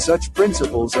foundation on such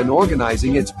principles and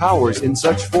organizing its powers in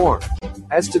such form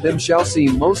as to them shall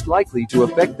seem most likely to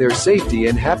affect their safety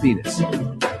and happiness.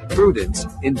 Prudence,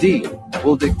 indeed,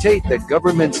 will dictate that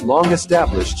governments long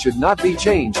established should not be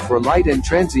changed for light and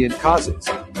transient causes,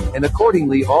 and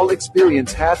accordingly all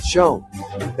experience hath shown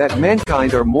that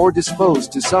mankind are more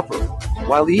disposed to suffer,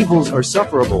 while evils are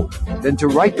sufferable, than to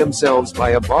right themselves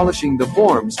by abolishing the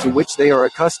forms to which they are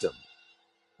accustomed.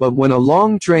 But when a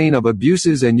long train of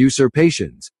abuses and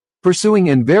usurpations, pursuing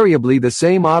invariably the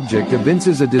same object,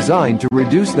 evinces a design to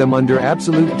reduce them under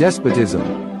absolute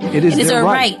despotism, it is their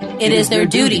right, it is their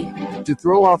duty to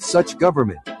throw off such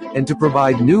government, and to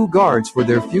provide new guards for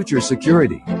their future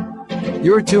security.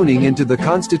 You're tuning into The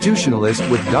Constitutionalist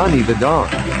with Donnie the Don.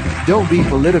 Don't be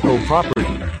political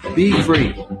property. Be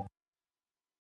free.